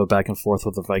 Maybe they could have a back and forth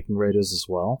with the Viking Raiders as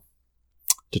well,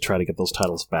 to try to get those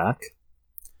titles back.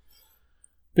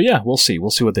 But yeah, we'll see. We'll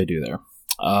see what they do there.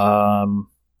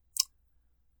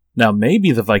 Now,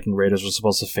 maybe the Viking Raiders were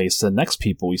supposed to face the next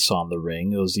people we saw in the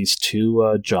ring. It was these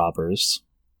two jobbers.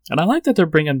 And I like that they're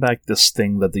bringing back this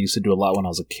thing that they used to do a lot when I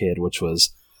was a kid, which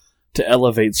was to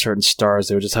elevate certain stars.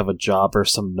 They would just have a jobber,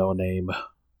 some no-name,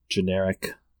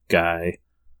 generic guy.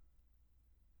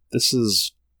 This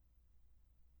is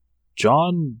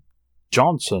John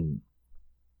Johnson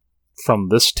from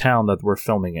this town that we're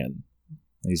filming in.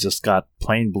 He's just got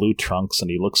plain blue trunks,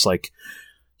 and he looks like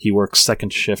he works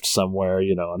second shift somewhere,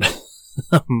 you know,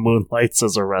 and moonlights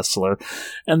as a wrestler.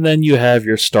 And then you have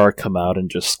your star come out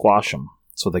and just squash him.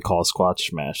 That's what they call a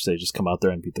squash match. They just come out there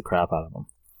and beat the crap out of him.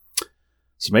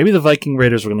 So maybe the Viking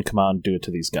Raiders were going to come out and do it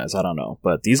to these guys. I don't know.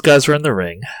 But these guys were in the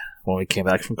ring when we came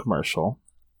back from commercial.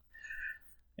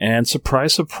 And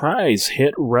surprise, surprise,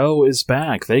 Hit Row is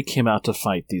back. They came out to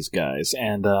fight these guys.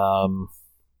 And,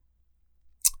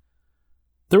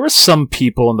 there were some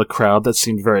people in the crowd that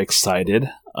seemed very excited.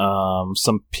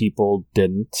 Some people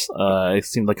didn't. It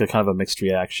seemed like a kind of a mixed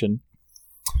reaction.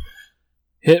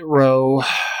 Hit Row.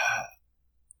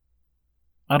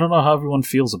 I don't know how everyone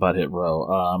feels about Hit Row.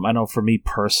 I know for me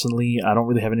personally, I don't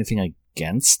really have anything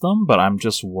against them, but I'm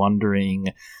just wondering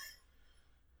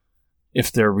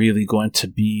if they're really going to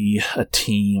be a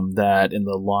team that in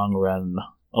the long run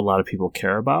a lot of people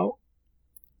care about.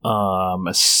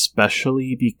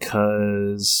 Especially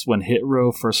because when Hit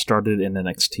Row first started in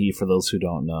NXT, for those who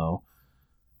don't know,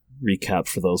 recap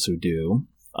for those who do,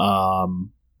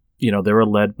 you know, they were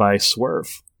led by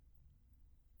Swerve.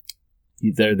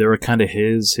 They were kind of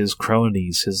his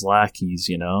cronies, his lackeys,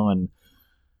 you know, and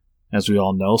as we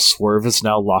all know, Swerve is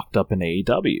now locked up in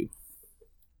AEW.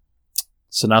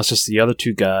 So now it's just the other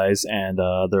two guys and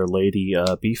their lady,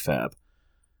 B-Fab.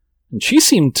 And she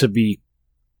seemed to be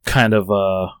kind of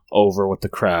over with the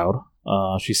crowd.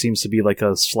 She seems to be like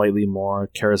a slightly more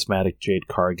charismatic Jade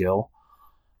Cargill.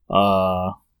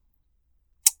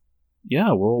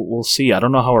 Yeah, we'll see. I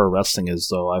don't know how her wrestling is,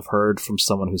 though. I've heard from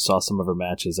someone who saw some of her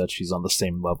matches that she's on the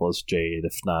same level as Jade,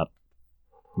 if not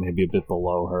maybe a bit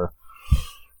below her,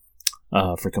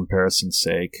 for comparison's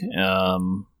sake.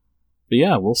 But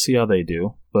yeah, we'll see how they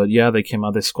do. But yeah, they came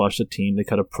out, they squashed the team, they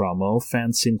cut a promo.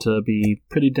 Fans seem to be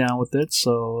pretty down with it,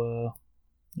 so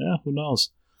yeah, who knows?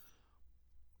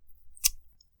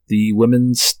 The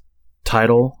women's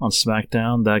title on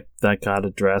SmackDown, that got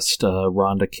addressed.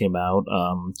 Ronda came out.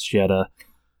 She had a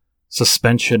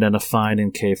suspension and a fine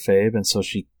in kayfabe, and so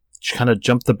she kind of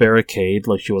jumped the barricade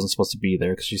like she wasn't supposed to be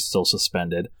there because she's still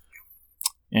suspended.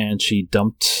 And she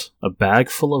dumped a bag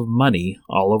full of money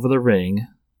all over the ring,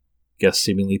 guess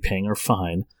seemingly paying her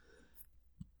fine,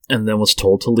 and then was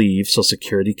told to leave, so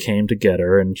security came to get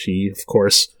her, and she, of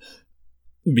course,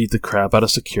 beat the crap out of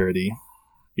security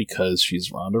because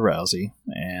she's Ronda Rousey.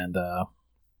 And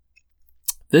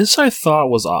this I thought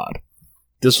was odd.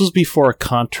 This was before a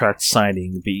contract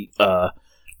signing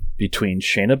between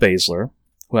Shayna Baszler,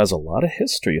 who has a lot of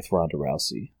history with Ronda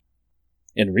Rousey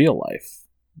in real life,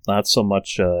 not so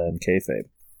much in kayfabe.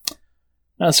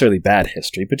 Not necessarily bad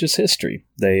history, but just history.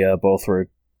 They both were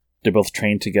both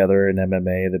trained together in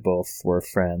MMA. They both were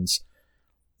friends.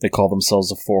 They call themselves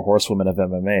the Four Horsewomen of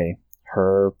MMA.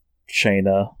 Her,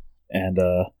 Shayna, and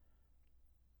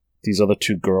these other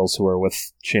two girls who are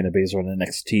with Shayna Baszler in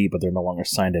NXT, but they're no longer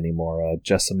signed anymore.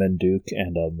 Jessamyn Duke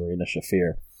and Marina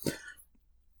Shafir. I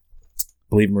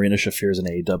believe Marina Shafir is in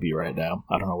AEW right now.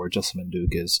 I don't know where Jessamyn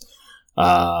Duke is.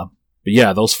 But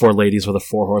yeah, those four ladies were the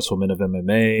Four Horsewomen of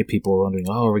MMA. People were wondering,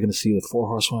 oh, are we going to see the Four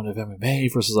Horsewomen of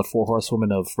MMA versus the Four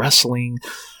Horsewomen of Wrestling?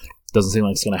 Doesn't seem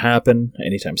like it's going to happen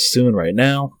anytime soon right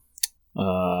now.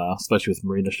 Especially with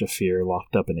Marina Shafir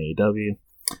locked up in AEW.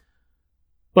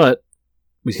 But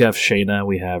we have Shayna,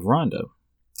 we have Ronda.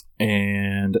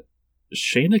 And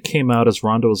Shayna came out as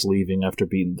Ronda was leaving after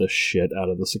beating the shit out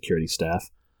of the security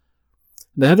staff.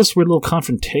 They had this weird little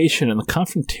confrontation, and the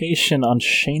confrontation on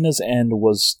Shayna's end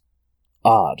was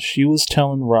odd. She was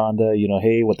telling Ronda,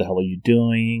 hey, what the hell are you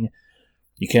doing?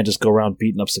 You can't just go around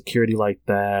beating up security like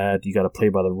that. You gotta play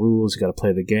by the rules, you gotta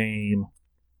play the game.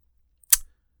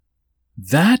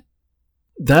 That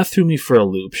threw me for a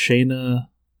loop. Shayna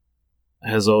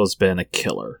has always been a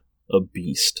killer, a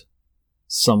beast,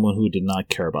 someone who did not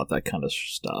care about that kind of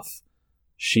stuff.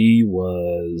 She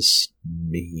was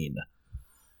mean.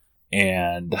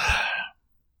 And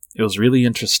it was really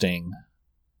interesting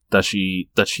that she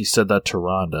said that to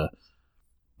Ronda,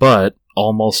 but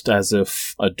almost as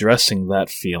if addressing that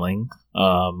feeling,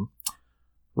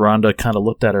 Ronda kind of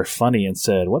looked at her funny and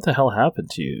said, "What the hell happened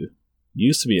to you? You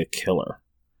used to be a killer,"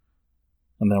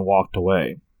 and then walked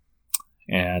away.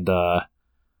 And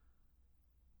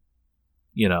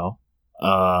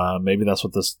maybe that's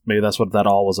what that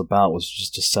all was about, was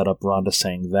just to set up Ronda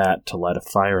saying that to light a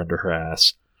fire under her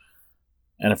ass.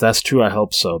 And if that's true, I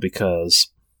hope so, because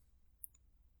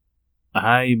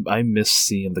I miss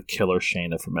seeing the killer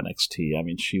Shayna from NXT. I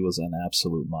mean, she was an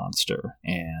absolute monster,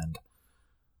 and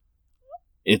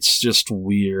it's just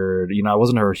weird. I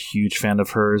wasn't a huge fan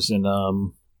of hers in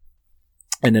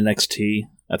NXT.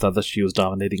 I thought that she was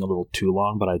dominating a little too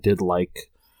long, but I did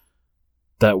like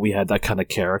that we had that kind of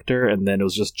character, and then it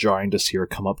was just jarring to see her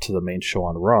come up to the main show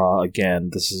on Raw.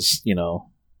 Again, this is,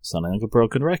 sounding like a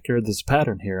broken record. There's a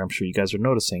pattern here. I'm sure you guys are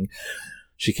noticing.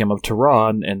 She came up to Raw,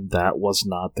 and that was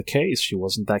not the case. She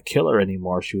wasn't that killer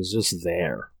anymore. She was just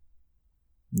there.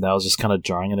 And that was just kind of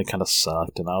jarring, and it kind of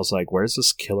sucked. And I was like, where's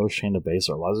this killer Shayna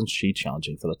Baszler? Why isn't she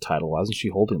challenging for the title? Why isn't she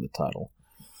holding the title?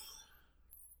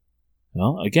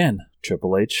 Well, again,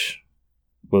 Triple H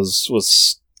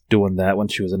was doing that when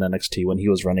she was in NXT, when he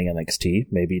was running NXT.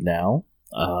 Maybe now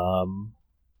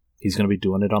he's going to be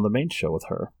doing it on the main show with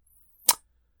her.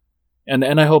 And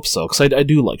I hope so, because I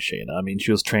do like Shayna. I mean,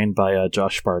 she was trained by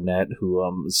Josh Barnett,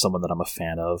 who is someone that I'm a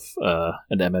fan of,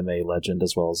 an MMA legend,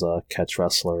 as well as a catch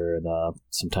wrestler and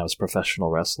sometimes professional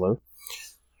wrestler.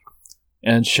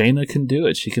 And Shayna can do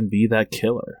it. She can be that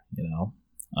killer,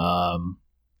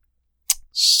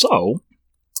 So,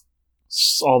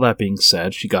 all that being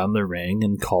said, she got in the ring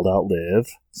and called out Liv,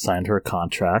 signed her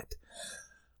contract.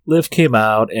 Liv came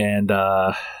out, and,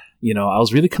 I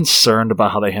was really concerned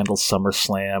about how they handled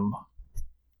SummerSlam,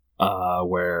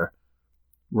 where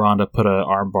Ronda put an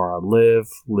armbar on Liv.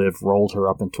 Liv rolled her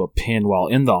up into a pin while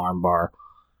in the armbar.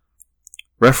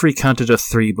 Referee counted to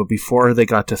 3, but before they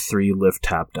got to 3, Liv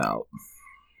tapped out.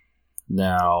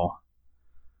 Now,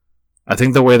 I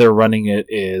think the way they're running it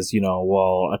is,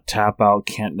 a tap out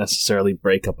can't necessarily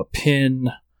break up a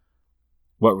pin.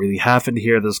 What really happened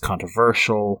here, this is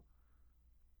controversial.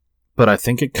 But I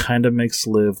think it kind of makes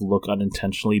Liv look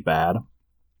unintentionally bad.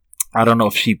 I don't know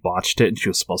if she botched it and she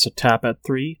was supposed to tap at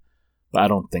 3, but I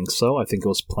don't think so. I think it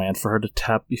was planned for her to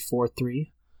tap before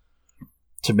 3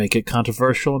 to make it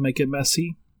controversial and make it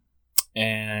messy.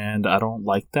 And I don't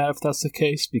like that if that's the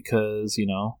case, because,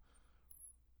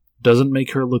 doesn't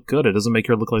make her look good. It doesn't make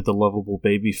her look like the lovable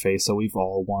babyface that we've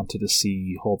all wanted to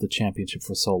see hold the championship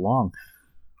for so long.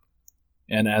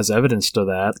 And as evidence to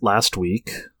that, last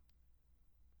week,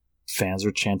 fans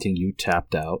were chanting, "You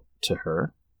tapped out," to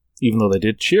her, even though they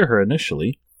did cheer her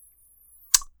initially.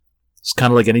 It's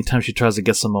kind of like anytime she tries to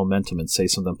get some momentum and say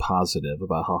something positive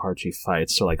about how hard she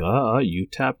fights, they're like, you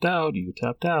tapped out, you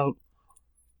tapped out.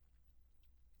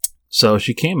 So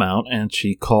she came out and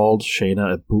she called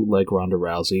Shayna a bootleg Ronda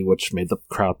Rousey, which made the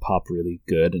crowd pop really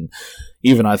good, and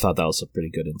even I thought that was a pretty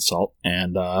good insult.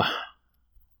 And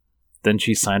then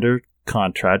she signed her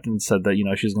contract and said that,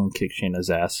 she's going to kick Shayna's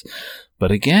ass.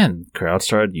 But again, crowd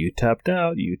started, "You tapped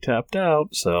out, you tapped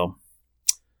out." So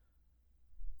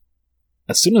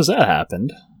as soon as that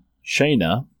happened,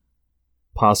 Shayna,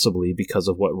 possibly because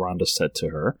of what Ronda said to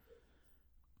her,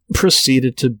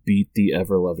 proceeded to beat the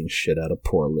ever-loving shit out of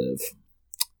poor Liv.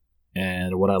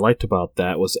 And what I liked about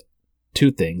that was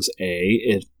two things. A,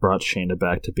 it brought Shayna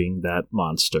back to being that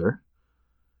monster.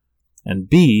 And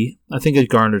B, I think it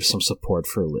garnered some support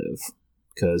for Liv.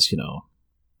 Because,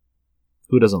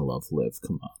 who doesn't love Liv?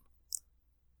 Come on.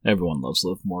 Everyone loves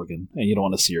Liv Morgan. And you don't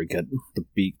want to see her get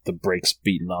the brakes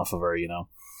beaten off of her,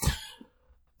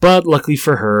 But luckily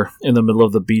for her, in the middle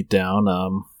of the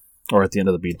beatdown, or at the end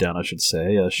of the beatdown, I should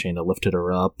say, Shayna lifted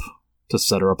her up to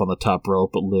set her up on the top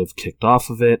rope, but Liv kicked off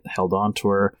of it, held on to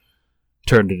her,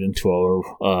 turned it into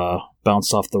a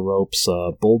bounce off the ropes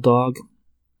bulldog,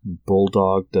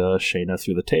 bulldogged Shayna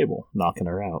through the table, knocking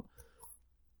her out.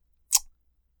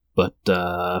 But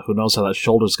who knows how that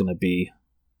shoulder's going to be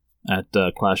at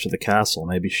Clash of the Castle.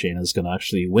 Maybe Shayna's going to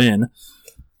actually win,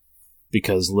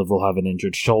 because Liv will have an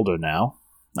injured shoulder now,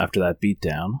 after that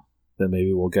beatdown. Then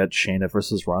maybe we'll get Shayna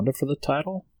versus Ronda for the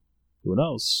title? Who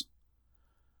knows?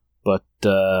 But,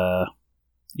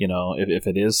 if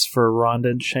it is for Ronda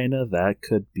and Shayna, that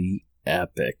could be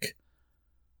epic.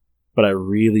 But I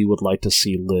really would like to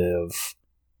see Liv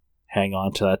hang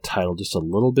on to that title just a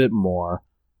little bit more.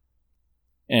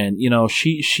 And,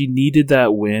 she needed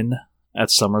that win at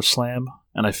SummerSlam,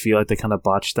 and I feel like they kind of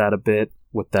botched that a bit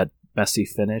with that messy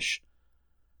finish.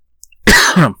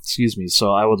 Excuse me.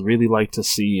 So I would really like to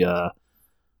see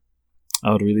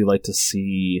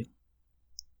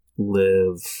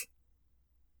Liv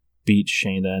beat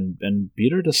Shayna and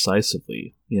beat her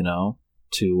decisively,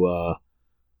 to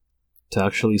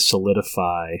actually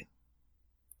solidify,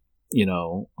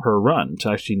 her run, to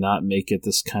actually not make it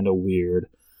this kind of weird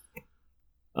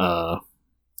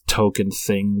token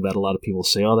thing that a lot of people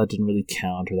say, oh, that didn't really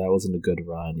count, or that wasn't a good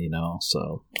run,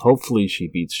 So hopefully she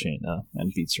beats Shayna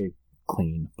and beats her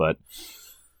clean, but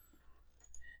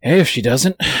hey, if she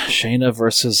doesn't, Shayna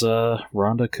versus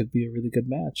Ronda could be a really good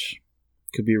match.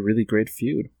 Could be a really great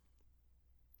feud.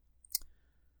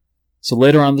 So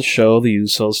later on the show, the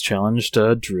Usos challenged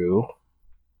Drew.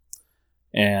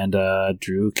 And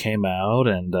Drew came out,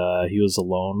 and he was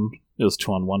alone. It was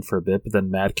 2-on-1 for a bit, but then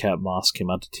Madcap Moss came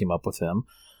out to team up with him,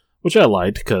 which I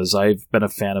liked, because I've been a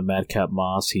fan of Madcap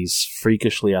Moss. He's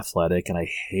freakishly athletic, and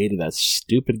I hated that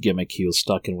stupid gimmick he was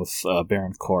stuck in with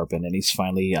Baron Corbin, and he's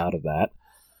finally out of that.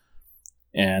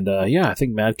 And I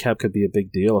think Madcap could be a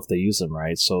big deal if they use him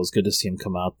right, so it was good to see him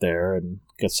come out there and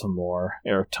get some more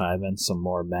airtime and some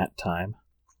more mat time.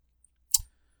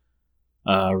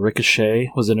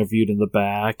 Ricochet was interviewed in the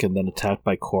back and then attacked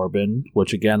by Corbin,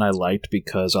 which again I liked,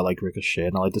 because I like Ricochet,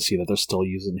 and I like to see that they're still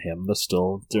using him.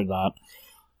 They're not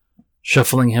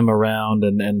shuffling him around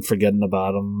and forgetting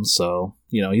about him, so,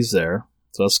 he's there,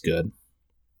 so that's good.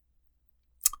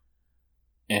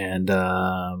 And,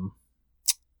 then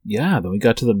we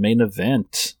got to the main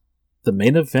event. The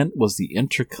main event was the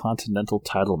Intercontinental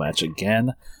title match.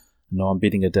 Again, I know I'm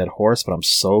beating a dead horse, but I'm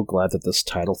so glad that this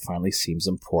title finally seems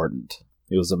important.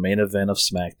 It was the main event of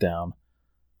SmackDown.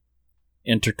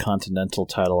 Intercontinental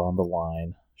title on the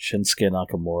line. Shinsuke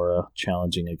Nakamura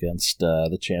challenging against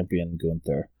the champion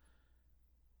Gunther.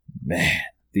 Man,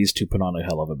 these two put on a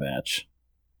hell of a match.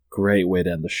 Great way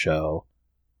to end the show.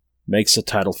 Makes the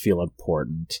title feel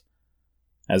important.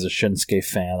 As a Shinsuke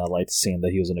fan, I liked seeing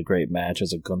that he was in a great match.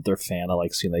 As a Gunther fan, I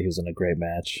like seeing that he was in a great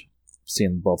match.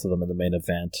 Seeing both of them in the main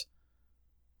event.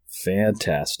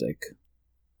 Fantastic.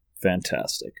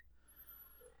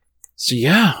 So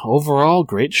overall,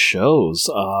 great shows.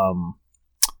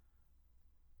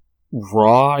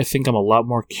 Raw, I think I'm a lot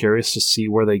more curious to see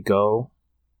where they go.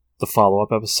 The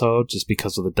follow-up episode, just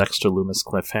because of the Dexter Lumis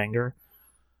cliffhanger.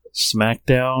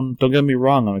 SmackDown, don't get me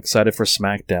wrong, I'm excited for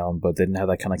SmackDown, but they didn't have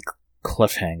that kind of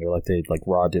cliffhanger like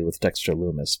Raw did with Dexter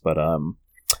Lumis. But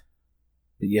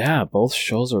both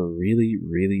shows are really,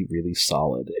 really, really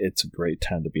solid. It's a great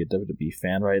time to be a WWE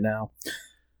fan right now.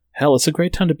 Hell, it's a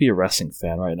great time to be a wrestling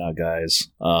fan right now, guys.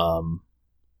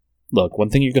 Look, one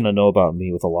thing you're going to know about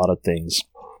me with a lot of things,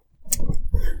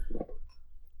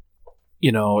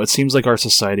 it seems like our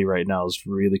society right now is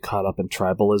really caught up in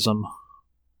tribalism.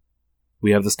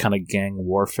 We have this kind of gang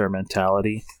warfare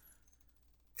mentality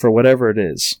for whatever it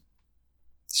is,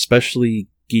 especially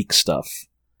geek stuff.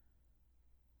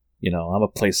 I'm a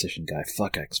PlayStation guy,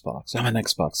 fuck Xbox. I'm an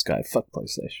Xbox guy, fuck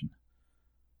PlayStation.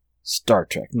 Star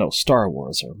Trek, no Star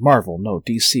Wars, or Marvel, no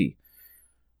DC.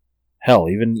 Hell,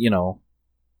 even,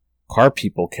 car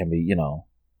people can be, you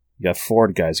got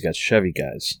Ford guys, you got Chevy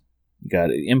guys, you got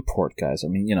import guys,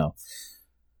 and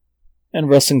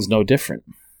wrestling's no different.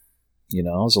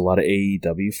 There's a lot of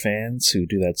AEW fans who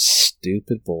do that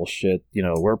stupid bullshit,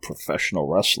 we're professional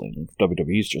wrestling,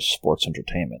 WWE's just sports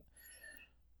entertainment.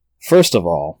 First of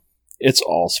all, it's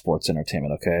all sports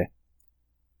entertainment, okay?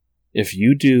 If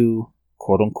you do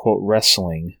quote-unquote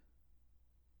wrestling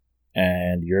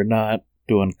and you're not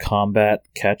doing combat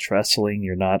catch wrestling,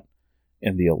 you're not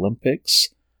in the Olympics,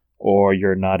 or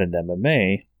you're not in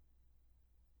MMA,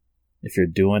 if you're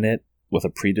doing it with a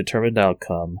predetermined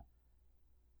outcome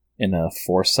in a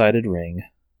four-sided ring,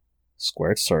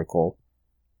 squared circle,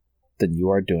 then you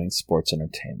are doing sports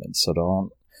entertainment. So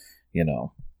don't,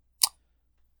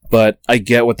 But I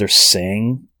get what they're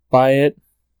saying by it,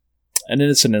 and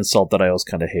it's an insult that I always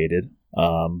kind of hated,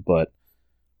 but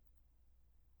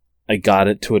I got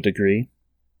it to a degree.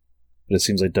 But it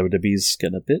seems like WWE's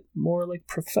getting a bit more like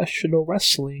professional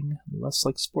wrestling, less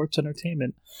like sports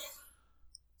entertainment.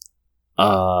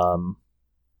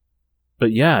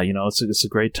 But yeah, it's a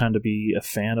great time to be a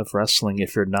fan of wrestling.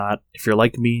 If you're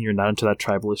like me and you're not into that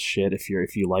tribalist shit, if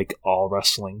you like all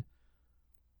wrestling,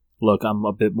 look, I'm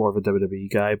a bit more of a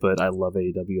WWE guy, but I love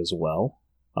AEW as well.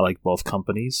 I like both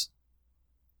companies.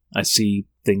 I see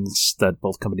things that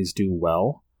both companies do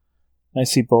well. I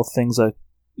see things that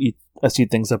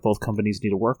both companies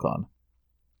need to work on.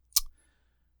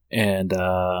 And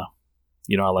I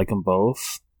like them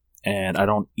both. And I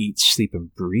don't eat, sleep,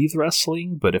 and breathe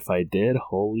wrestling, but if I did,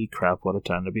 holy crap, what a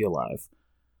time to be alive.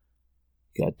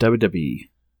 You got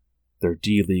WWE, their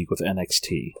D-League with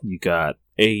NXT. You got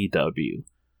AEW,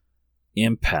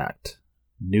 Impact,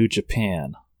 New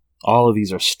Japan. All of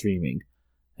these are streaming.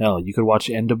 Hell, you could watch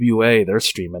NWA. They're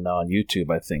streaming now on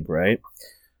YouTube, I think, right?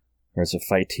 There's a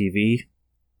Fight TV.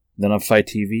 Then on Fight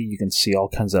TV, you can see all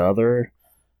kinds of other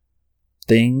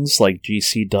things like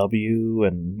GCW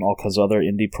and all kinds of other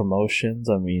indie promotions.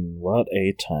 I mean, what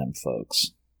a time,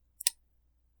 folks.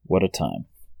 What a time.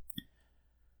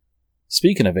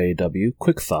 Speaking of AEW,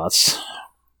 quick thoughts.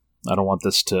 I don't want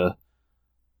this to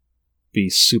be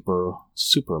super,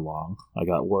 super long. I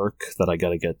got work that I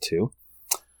gotta get to.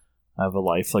 I have a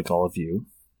life like all of you.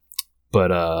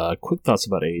 But quick thoughts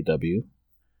about AEW.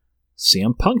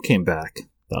 CM Punk came back.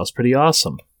 That was pretty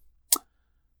awesome.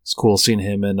 It's cool seeing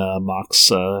him and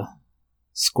Mox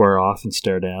square off and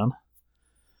stare down.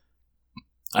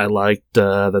 I liked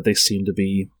that they seem to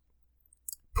be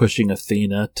pushing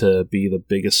Athena to be the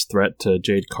biggest threat to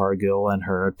Jade Cargill and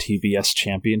her TBS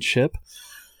championship.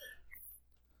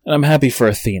 And I'm happy for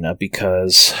Athena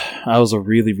because I was a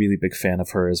really, really big fan of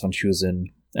hers when she was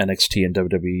in NXT and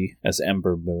WWE as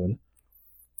Ember Moon.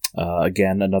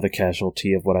 Again, another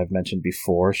casualty of what I've mentioned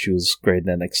before. She was great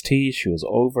in NXT. She was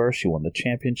over. She won the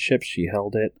championship. She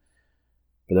held it.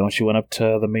 But then when she went up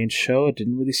to the main show, it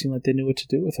didn't really seem like they knew what to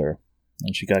do with her.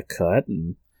 And she got cut.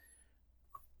 And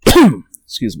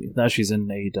excuse me. Now she's in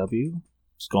AEW.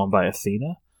 She's going by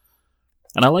Athena.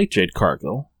 And I like Jade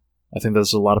Cargill. I think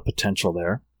there's a lot of potential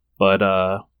there. But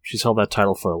she's held that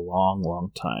title for a long,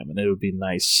 long time. And it would be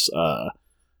nice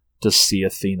to see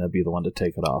Athena be the one to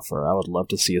take it off her. I would love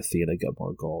to see Athena get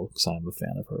more gold because I'm a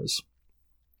fan of hers.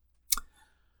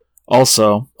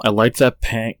 Also, I like that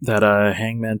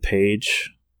Hangman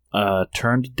Page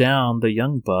turned down the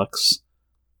Young Bucks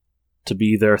to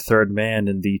be their third man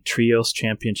in the Trios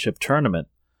Championship tournament.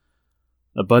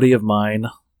 A buddy of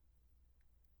mine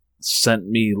sent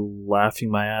me laughing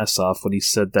my ass off when he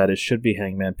said that it should be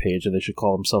Hangman Page and they should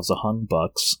call themselves the Hung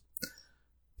Bucks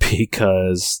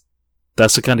because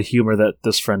that's the kind of humor that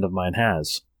this friend of mine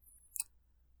has.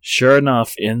 Sure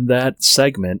enough, in that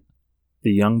segment,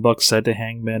 the Young Bucks said to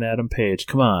Hangman Adam Page,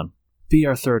 "Come on, be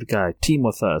our third guy, team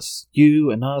with us.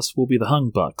 You and us will be the Hung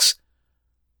Bucks."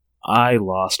 I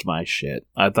lost my shit.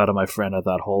 I thought of my friend, I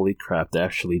thought, holy crap, they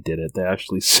actually did it. They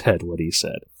actually said what he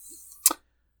said.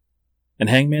 And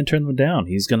Hangman turned them down.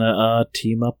 He's gonna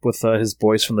team up with his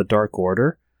boys from the Dark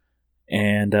Order.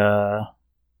 And, you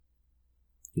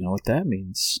know what that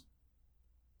means.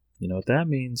 You know what that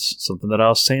means. Something that I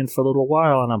was saying for a little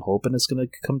while, and I'm hoping it's going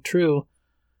to come true.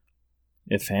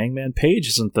 If Hangman Page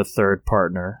isn't the third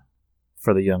partner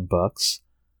for the Young Bucks,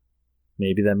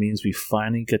 maybe that means we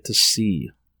finally get to see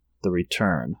the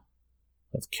return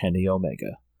of Kenny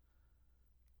Omega.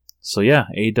 So yeah,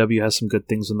 AEW has some good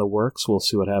things in the works. We'll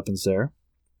see what happens there.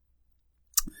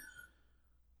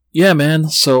 Yeah, man,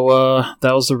 so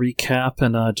that was the recap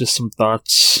and just some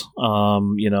thoughts.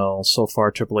 So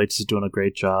far Triple H is doing a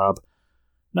great job.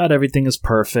 Not everything is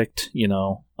perfect,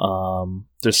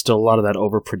 There's still a lot of that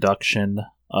overproduction.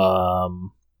 I'd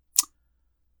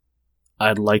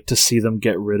like to see them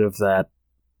get rid of that,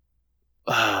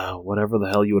 whatever the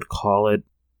hell you would call it,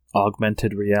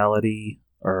 augmented reality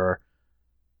or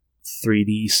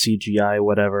 3D CGI,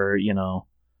 whatever, You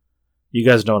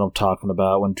guys know what I'm talking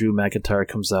about. When Drew McIntyre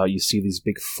comes out, you see these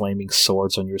big flaming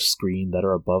swords on your screen that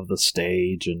are above the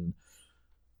stage, and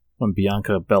when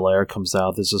Bianca Belair comes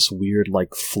out, there's this weird,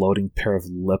 floating pair of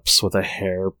lips with a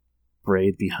hair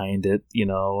braid behind it,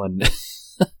 and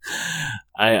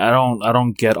I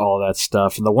don't get all that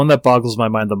stuff. And the one that boggles my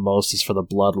mind the most is for the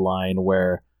Bloodline,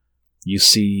 where you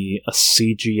see a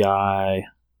CGI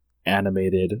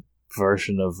animated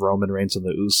version of Roman Reigns and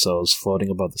the Usos floating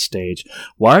above the stage.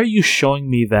 Why are you showing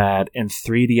me that in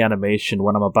 3D animation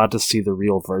when I'm about to see the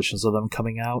real versions of them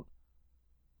coming out?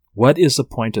 What is the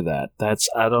point of that?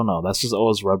 I don't know. That's just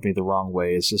always rubbed me the wrong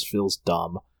way. It just feels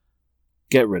dumb.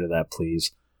 Get rid of that,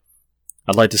 please.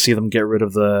 I'd like to see them get rid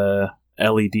of the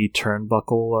LED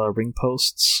turnbuckle ring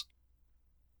posts.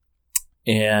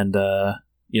 And,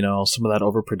 some of that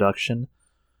overproduction.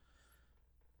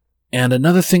 And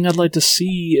another thing I'd like to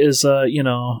see is,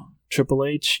 Triple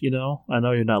H, I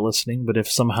know you're not listening, but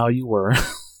if somehow you were,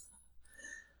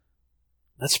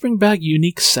 let's bring back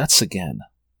unique sets again.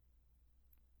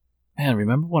 Man,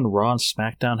 remember when Raw and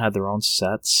SmackDown had their own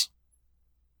sets?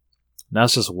 Now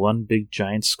it's just one big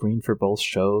giant screen for both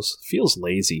shows. Feels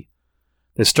lazy.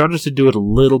 They started to do it a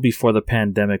little before the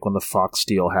pandemic when the Fox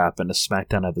deal happened.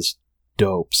 SmackDown had this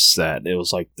dope set. It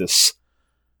was like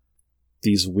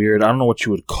these weird, I don't know what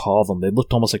you would call them. They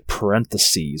looked almost like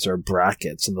parentheses or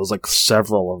brackets, and there was like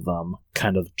several of them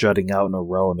kind of jutting out in a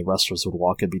row, and the wrestlers would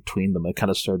walk in between them. It kind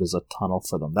of served as a tunnel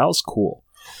for them. That was cool.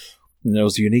 And it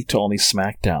was unique to only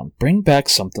SmackDown. Bring back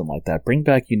something like that. Bring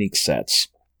back unique sets.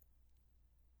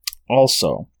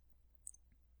 Also,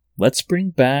 let's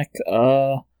bring back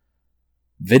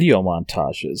video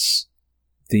montages.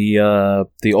 The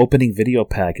opening video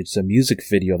package, the music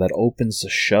video that opens the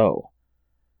show.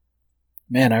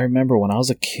 Man, I remember when I was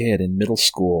a kid in middle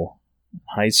school,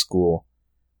 high school,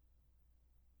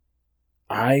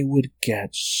 I would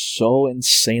get so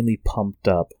insanely pumped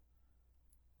up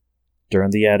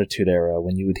during the Attitude Era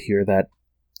when you would hear that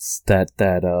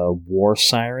war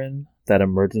siren, that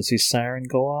emergency siren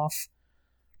go off.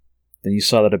 Then you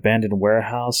saw that abandoned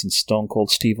warehouse and Stone Cold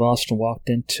Steve Austin walked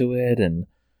into it, and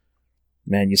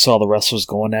man, you saw the wrestlers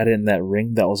going at it in that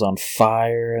ring that was on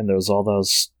fire, and there was all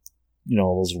those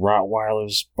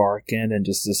Rottweilers barking, and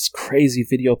just this crazy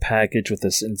video package with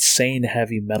this insane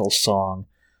heavy metal song.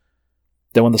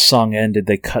 Then when the song ended,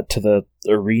 they cut to the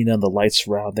arena and the lights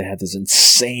were out. They had this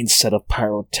insane set of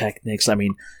pyrotechnics. I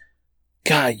mean,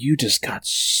 God, you just got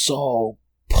so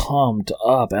pumped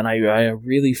up, and I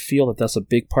really feel that that's a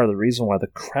big part of the reason why the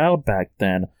crowd back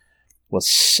then was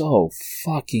so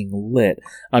fucking lit.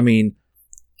 I mean,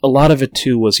 a lot of it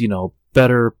too was,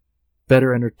 better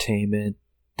entertainment,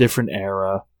 different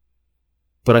era.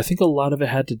 But I think a lot of it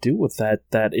had to do with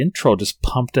that intro just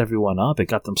pumped everyone up. It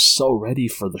got them so ready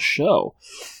for the show.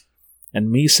 And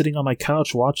me sitting on my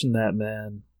couch watching that,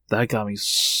 man, that got me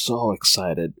so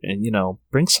excited. And,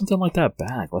 bring something like that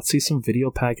back. Let's see some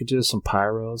video packages, some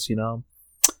pyros,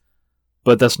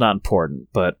 But that's not important.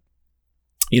 But,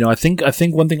 I think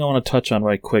one thing I want to touch on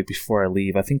right quick before I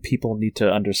leave, I think people need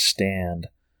to understand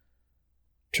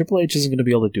Triple H isn't going to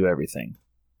be able to do everything.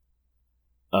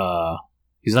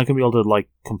 He's not going to be able to,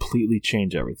 completely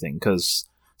change everything, because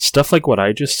stuff like what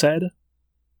I just said,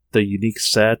 the unique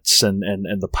sets and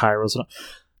the pyros,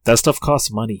 that stuff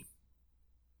costs money.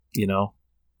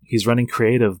 He's running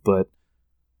creative, but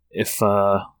if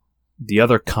the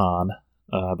other Khan,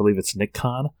 I believe it's Nick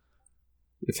Khan,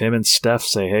 if him and Steph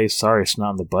say, hey, sorry, it's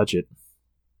not in the budget,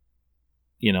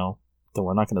 then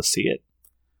we're not going to see it.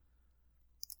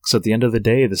 So at the end of the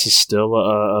day, this is still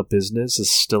a business. This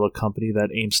is still a company that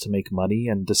aims to make money,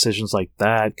 and decisions like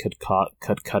that could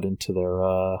cut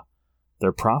into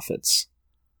their profits.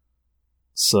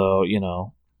 So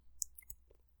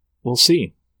we'll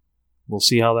see. We'll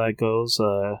see how that goes.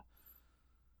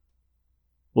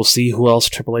 We'll see who else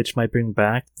Triple H might bring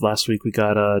back. Last week we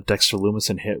got Dexter Lumis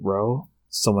and Hit Row.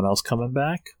 Someone else coming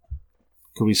back?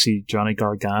 Could we see Johnny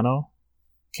Gargano,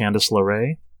 Candice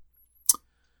LeRae?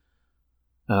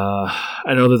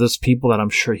 I know that there's people that I'm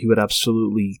sure he would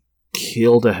absolutely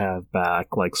kill to have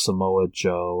back, like Samoa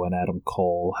Joe and Adam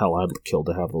Cole. Hell, I'd kill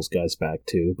to have those guys back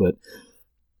too,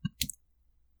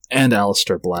 and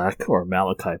Aleister Black, or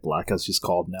Malachi Black as he's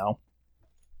called now.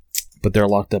 But they're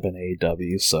locked up in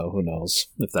AEW, so who knows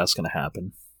if that's going to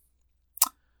happen.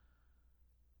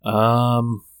 I'd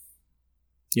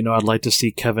like to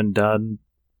see Kevin Dunn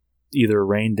either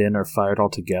reined in or fired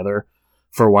altogether.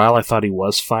 For a while, I thought he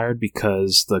was fired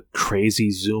because the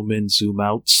crazy zoom-in,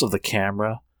 zoom-outs of the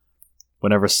camera,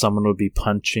 whenever someone would be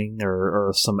punching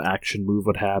or some action move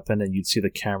would happen, and you'd see the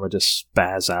camera just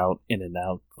spaz out, in and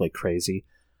out, like crazy.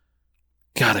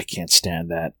 God, I can't stand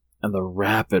that. And the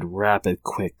rapid,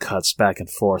 quick cuts back and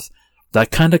forth.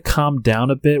 That kind of calmed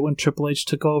down a bit when Triple H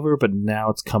took over, but now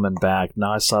it's coming back.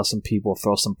 Now I saw some people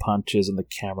throw some punches, and the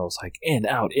camera was like, in,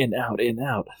 out, in, out, in,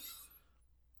 out.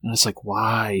 And it's like,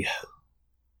 why?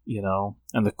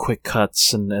 and the quick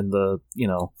cuts and the,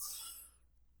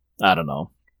 I don't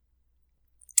know.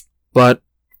 But,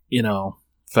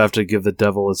 if I have to give the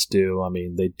devil its due, I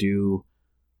mean, they do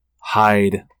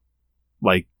hide,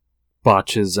 like,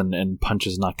 botches and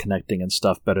punches not connecting and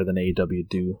stuff better than AEW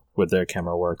do with their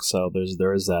camera work, so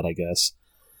there is that, I guess.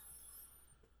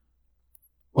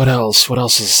 What else? What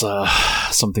else is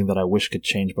something that I wish could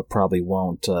change but probably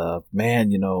won't?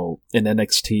 Man, in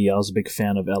NXT, I was a big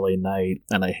fan of LA Knight,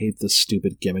 and I hate this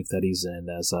stupid gimmick that he's in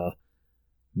as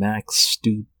Max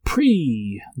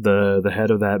Dupree, the head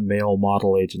of that male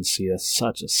model agency. That's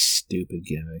such a stupid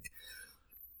gimmick.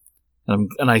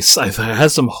 And I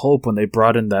had some hope when they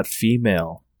brought in that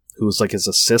female who was like his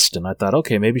assistant. I thought,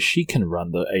 okay, maybe she can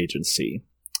run the agency.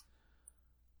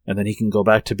 And then he can go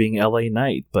back to being LA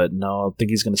Knight. But no, I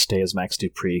think he's going to stay as Max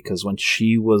Dupree, because when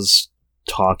she was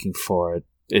talking for it,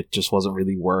 it just wasn't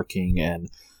really working. And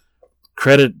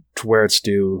credit to where it's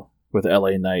due with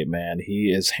LA Knight, man.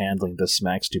 He is handling this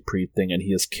Max Dupree thing, and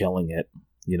he is killing it.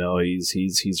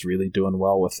 He's really doing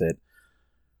well with it.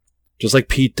 Just like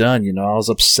Pete Dunne, I was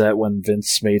upset when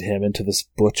Vince made him into this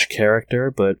Butch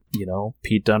character, but,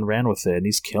 Pete Dunne ran with it, and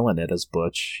he's killing it as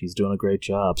Butch. He's doing a great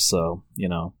job, so,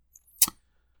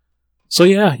 So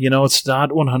yeah, it's not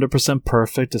 100%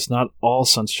 perfect. It's not all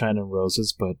sunshine and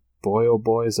roses, but boy, oh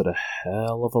boy, is it a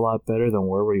hell of a lot better than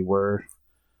where we were,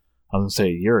 I was going to say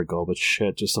a year ago, but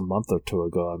shit, just a month or two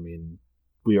ago. I mean,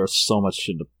 we are so much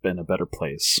in a better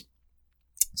place.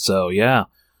 So yeah,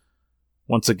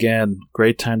 once again,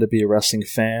 great time to be a wrestling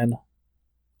fan.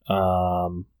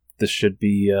 This should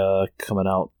be coming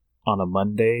out on a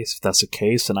Monday, if that's the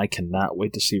case, and I cannot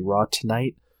wait to see Raw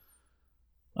tonight.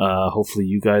 Hopefully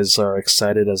you guys are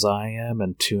excited as I am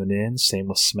and tune in. Same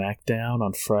with SmackDown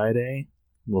on Friday.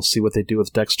 We'll see what they do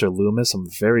with Dexter Lumis. I'm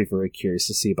very, very curious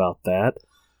to see about that.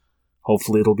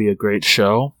 Hopefully it'll be a great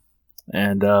show.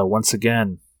 And once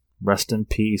again, rest in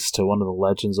peace to one of the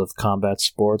legends of combat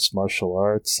sports, martial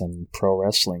arts, and pro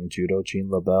wrestling, Judo, Gene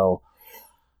LaBelle.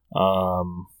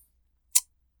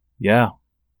 Yeah,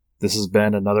 this has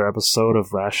been another episode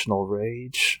of Rational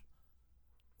Rage.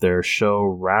 Their show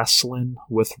Wrestling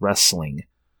with Wrestling,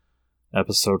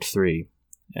 episode 3.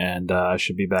 And I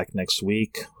should be back next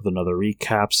week with another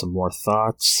recap, some more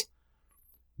thoughts.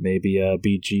 Maybe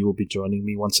BG will be joining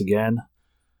me once again.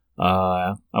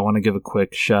 I want to give a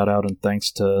quick shout out and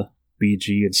thanks to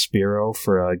BG and Spiro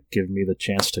for giving me the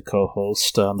chance to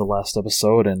co-host on the last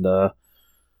episode and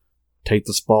take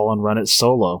this ball and run it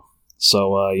solo.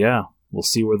 So yeah, we'll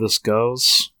see where this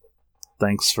goes.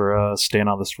 Thanks for staying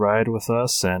on this ride with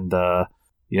us, and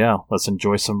yeah, let's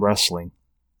enjoy some wrestling.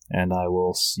 And I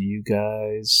will see you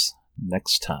guys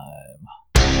next time.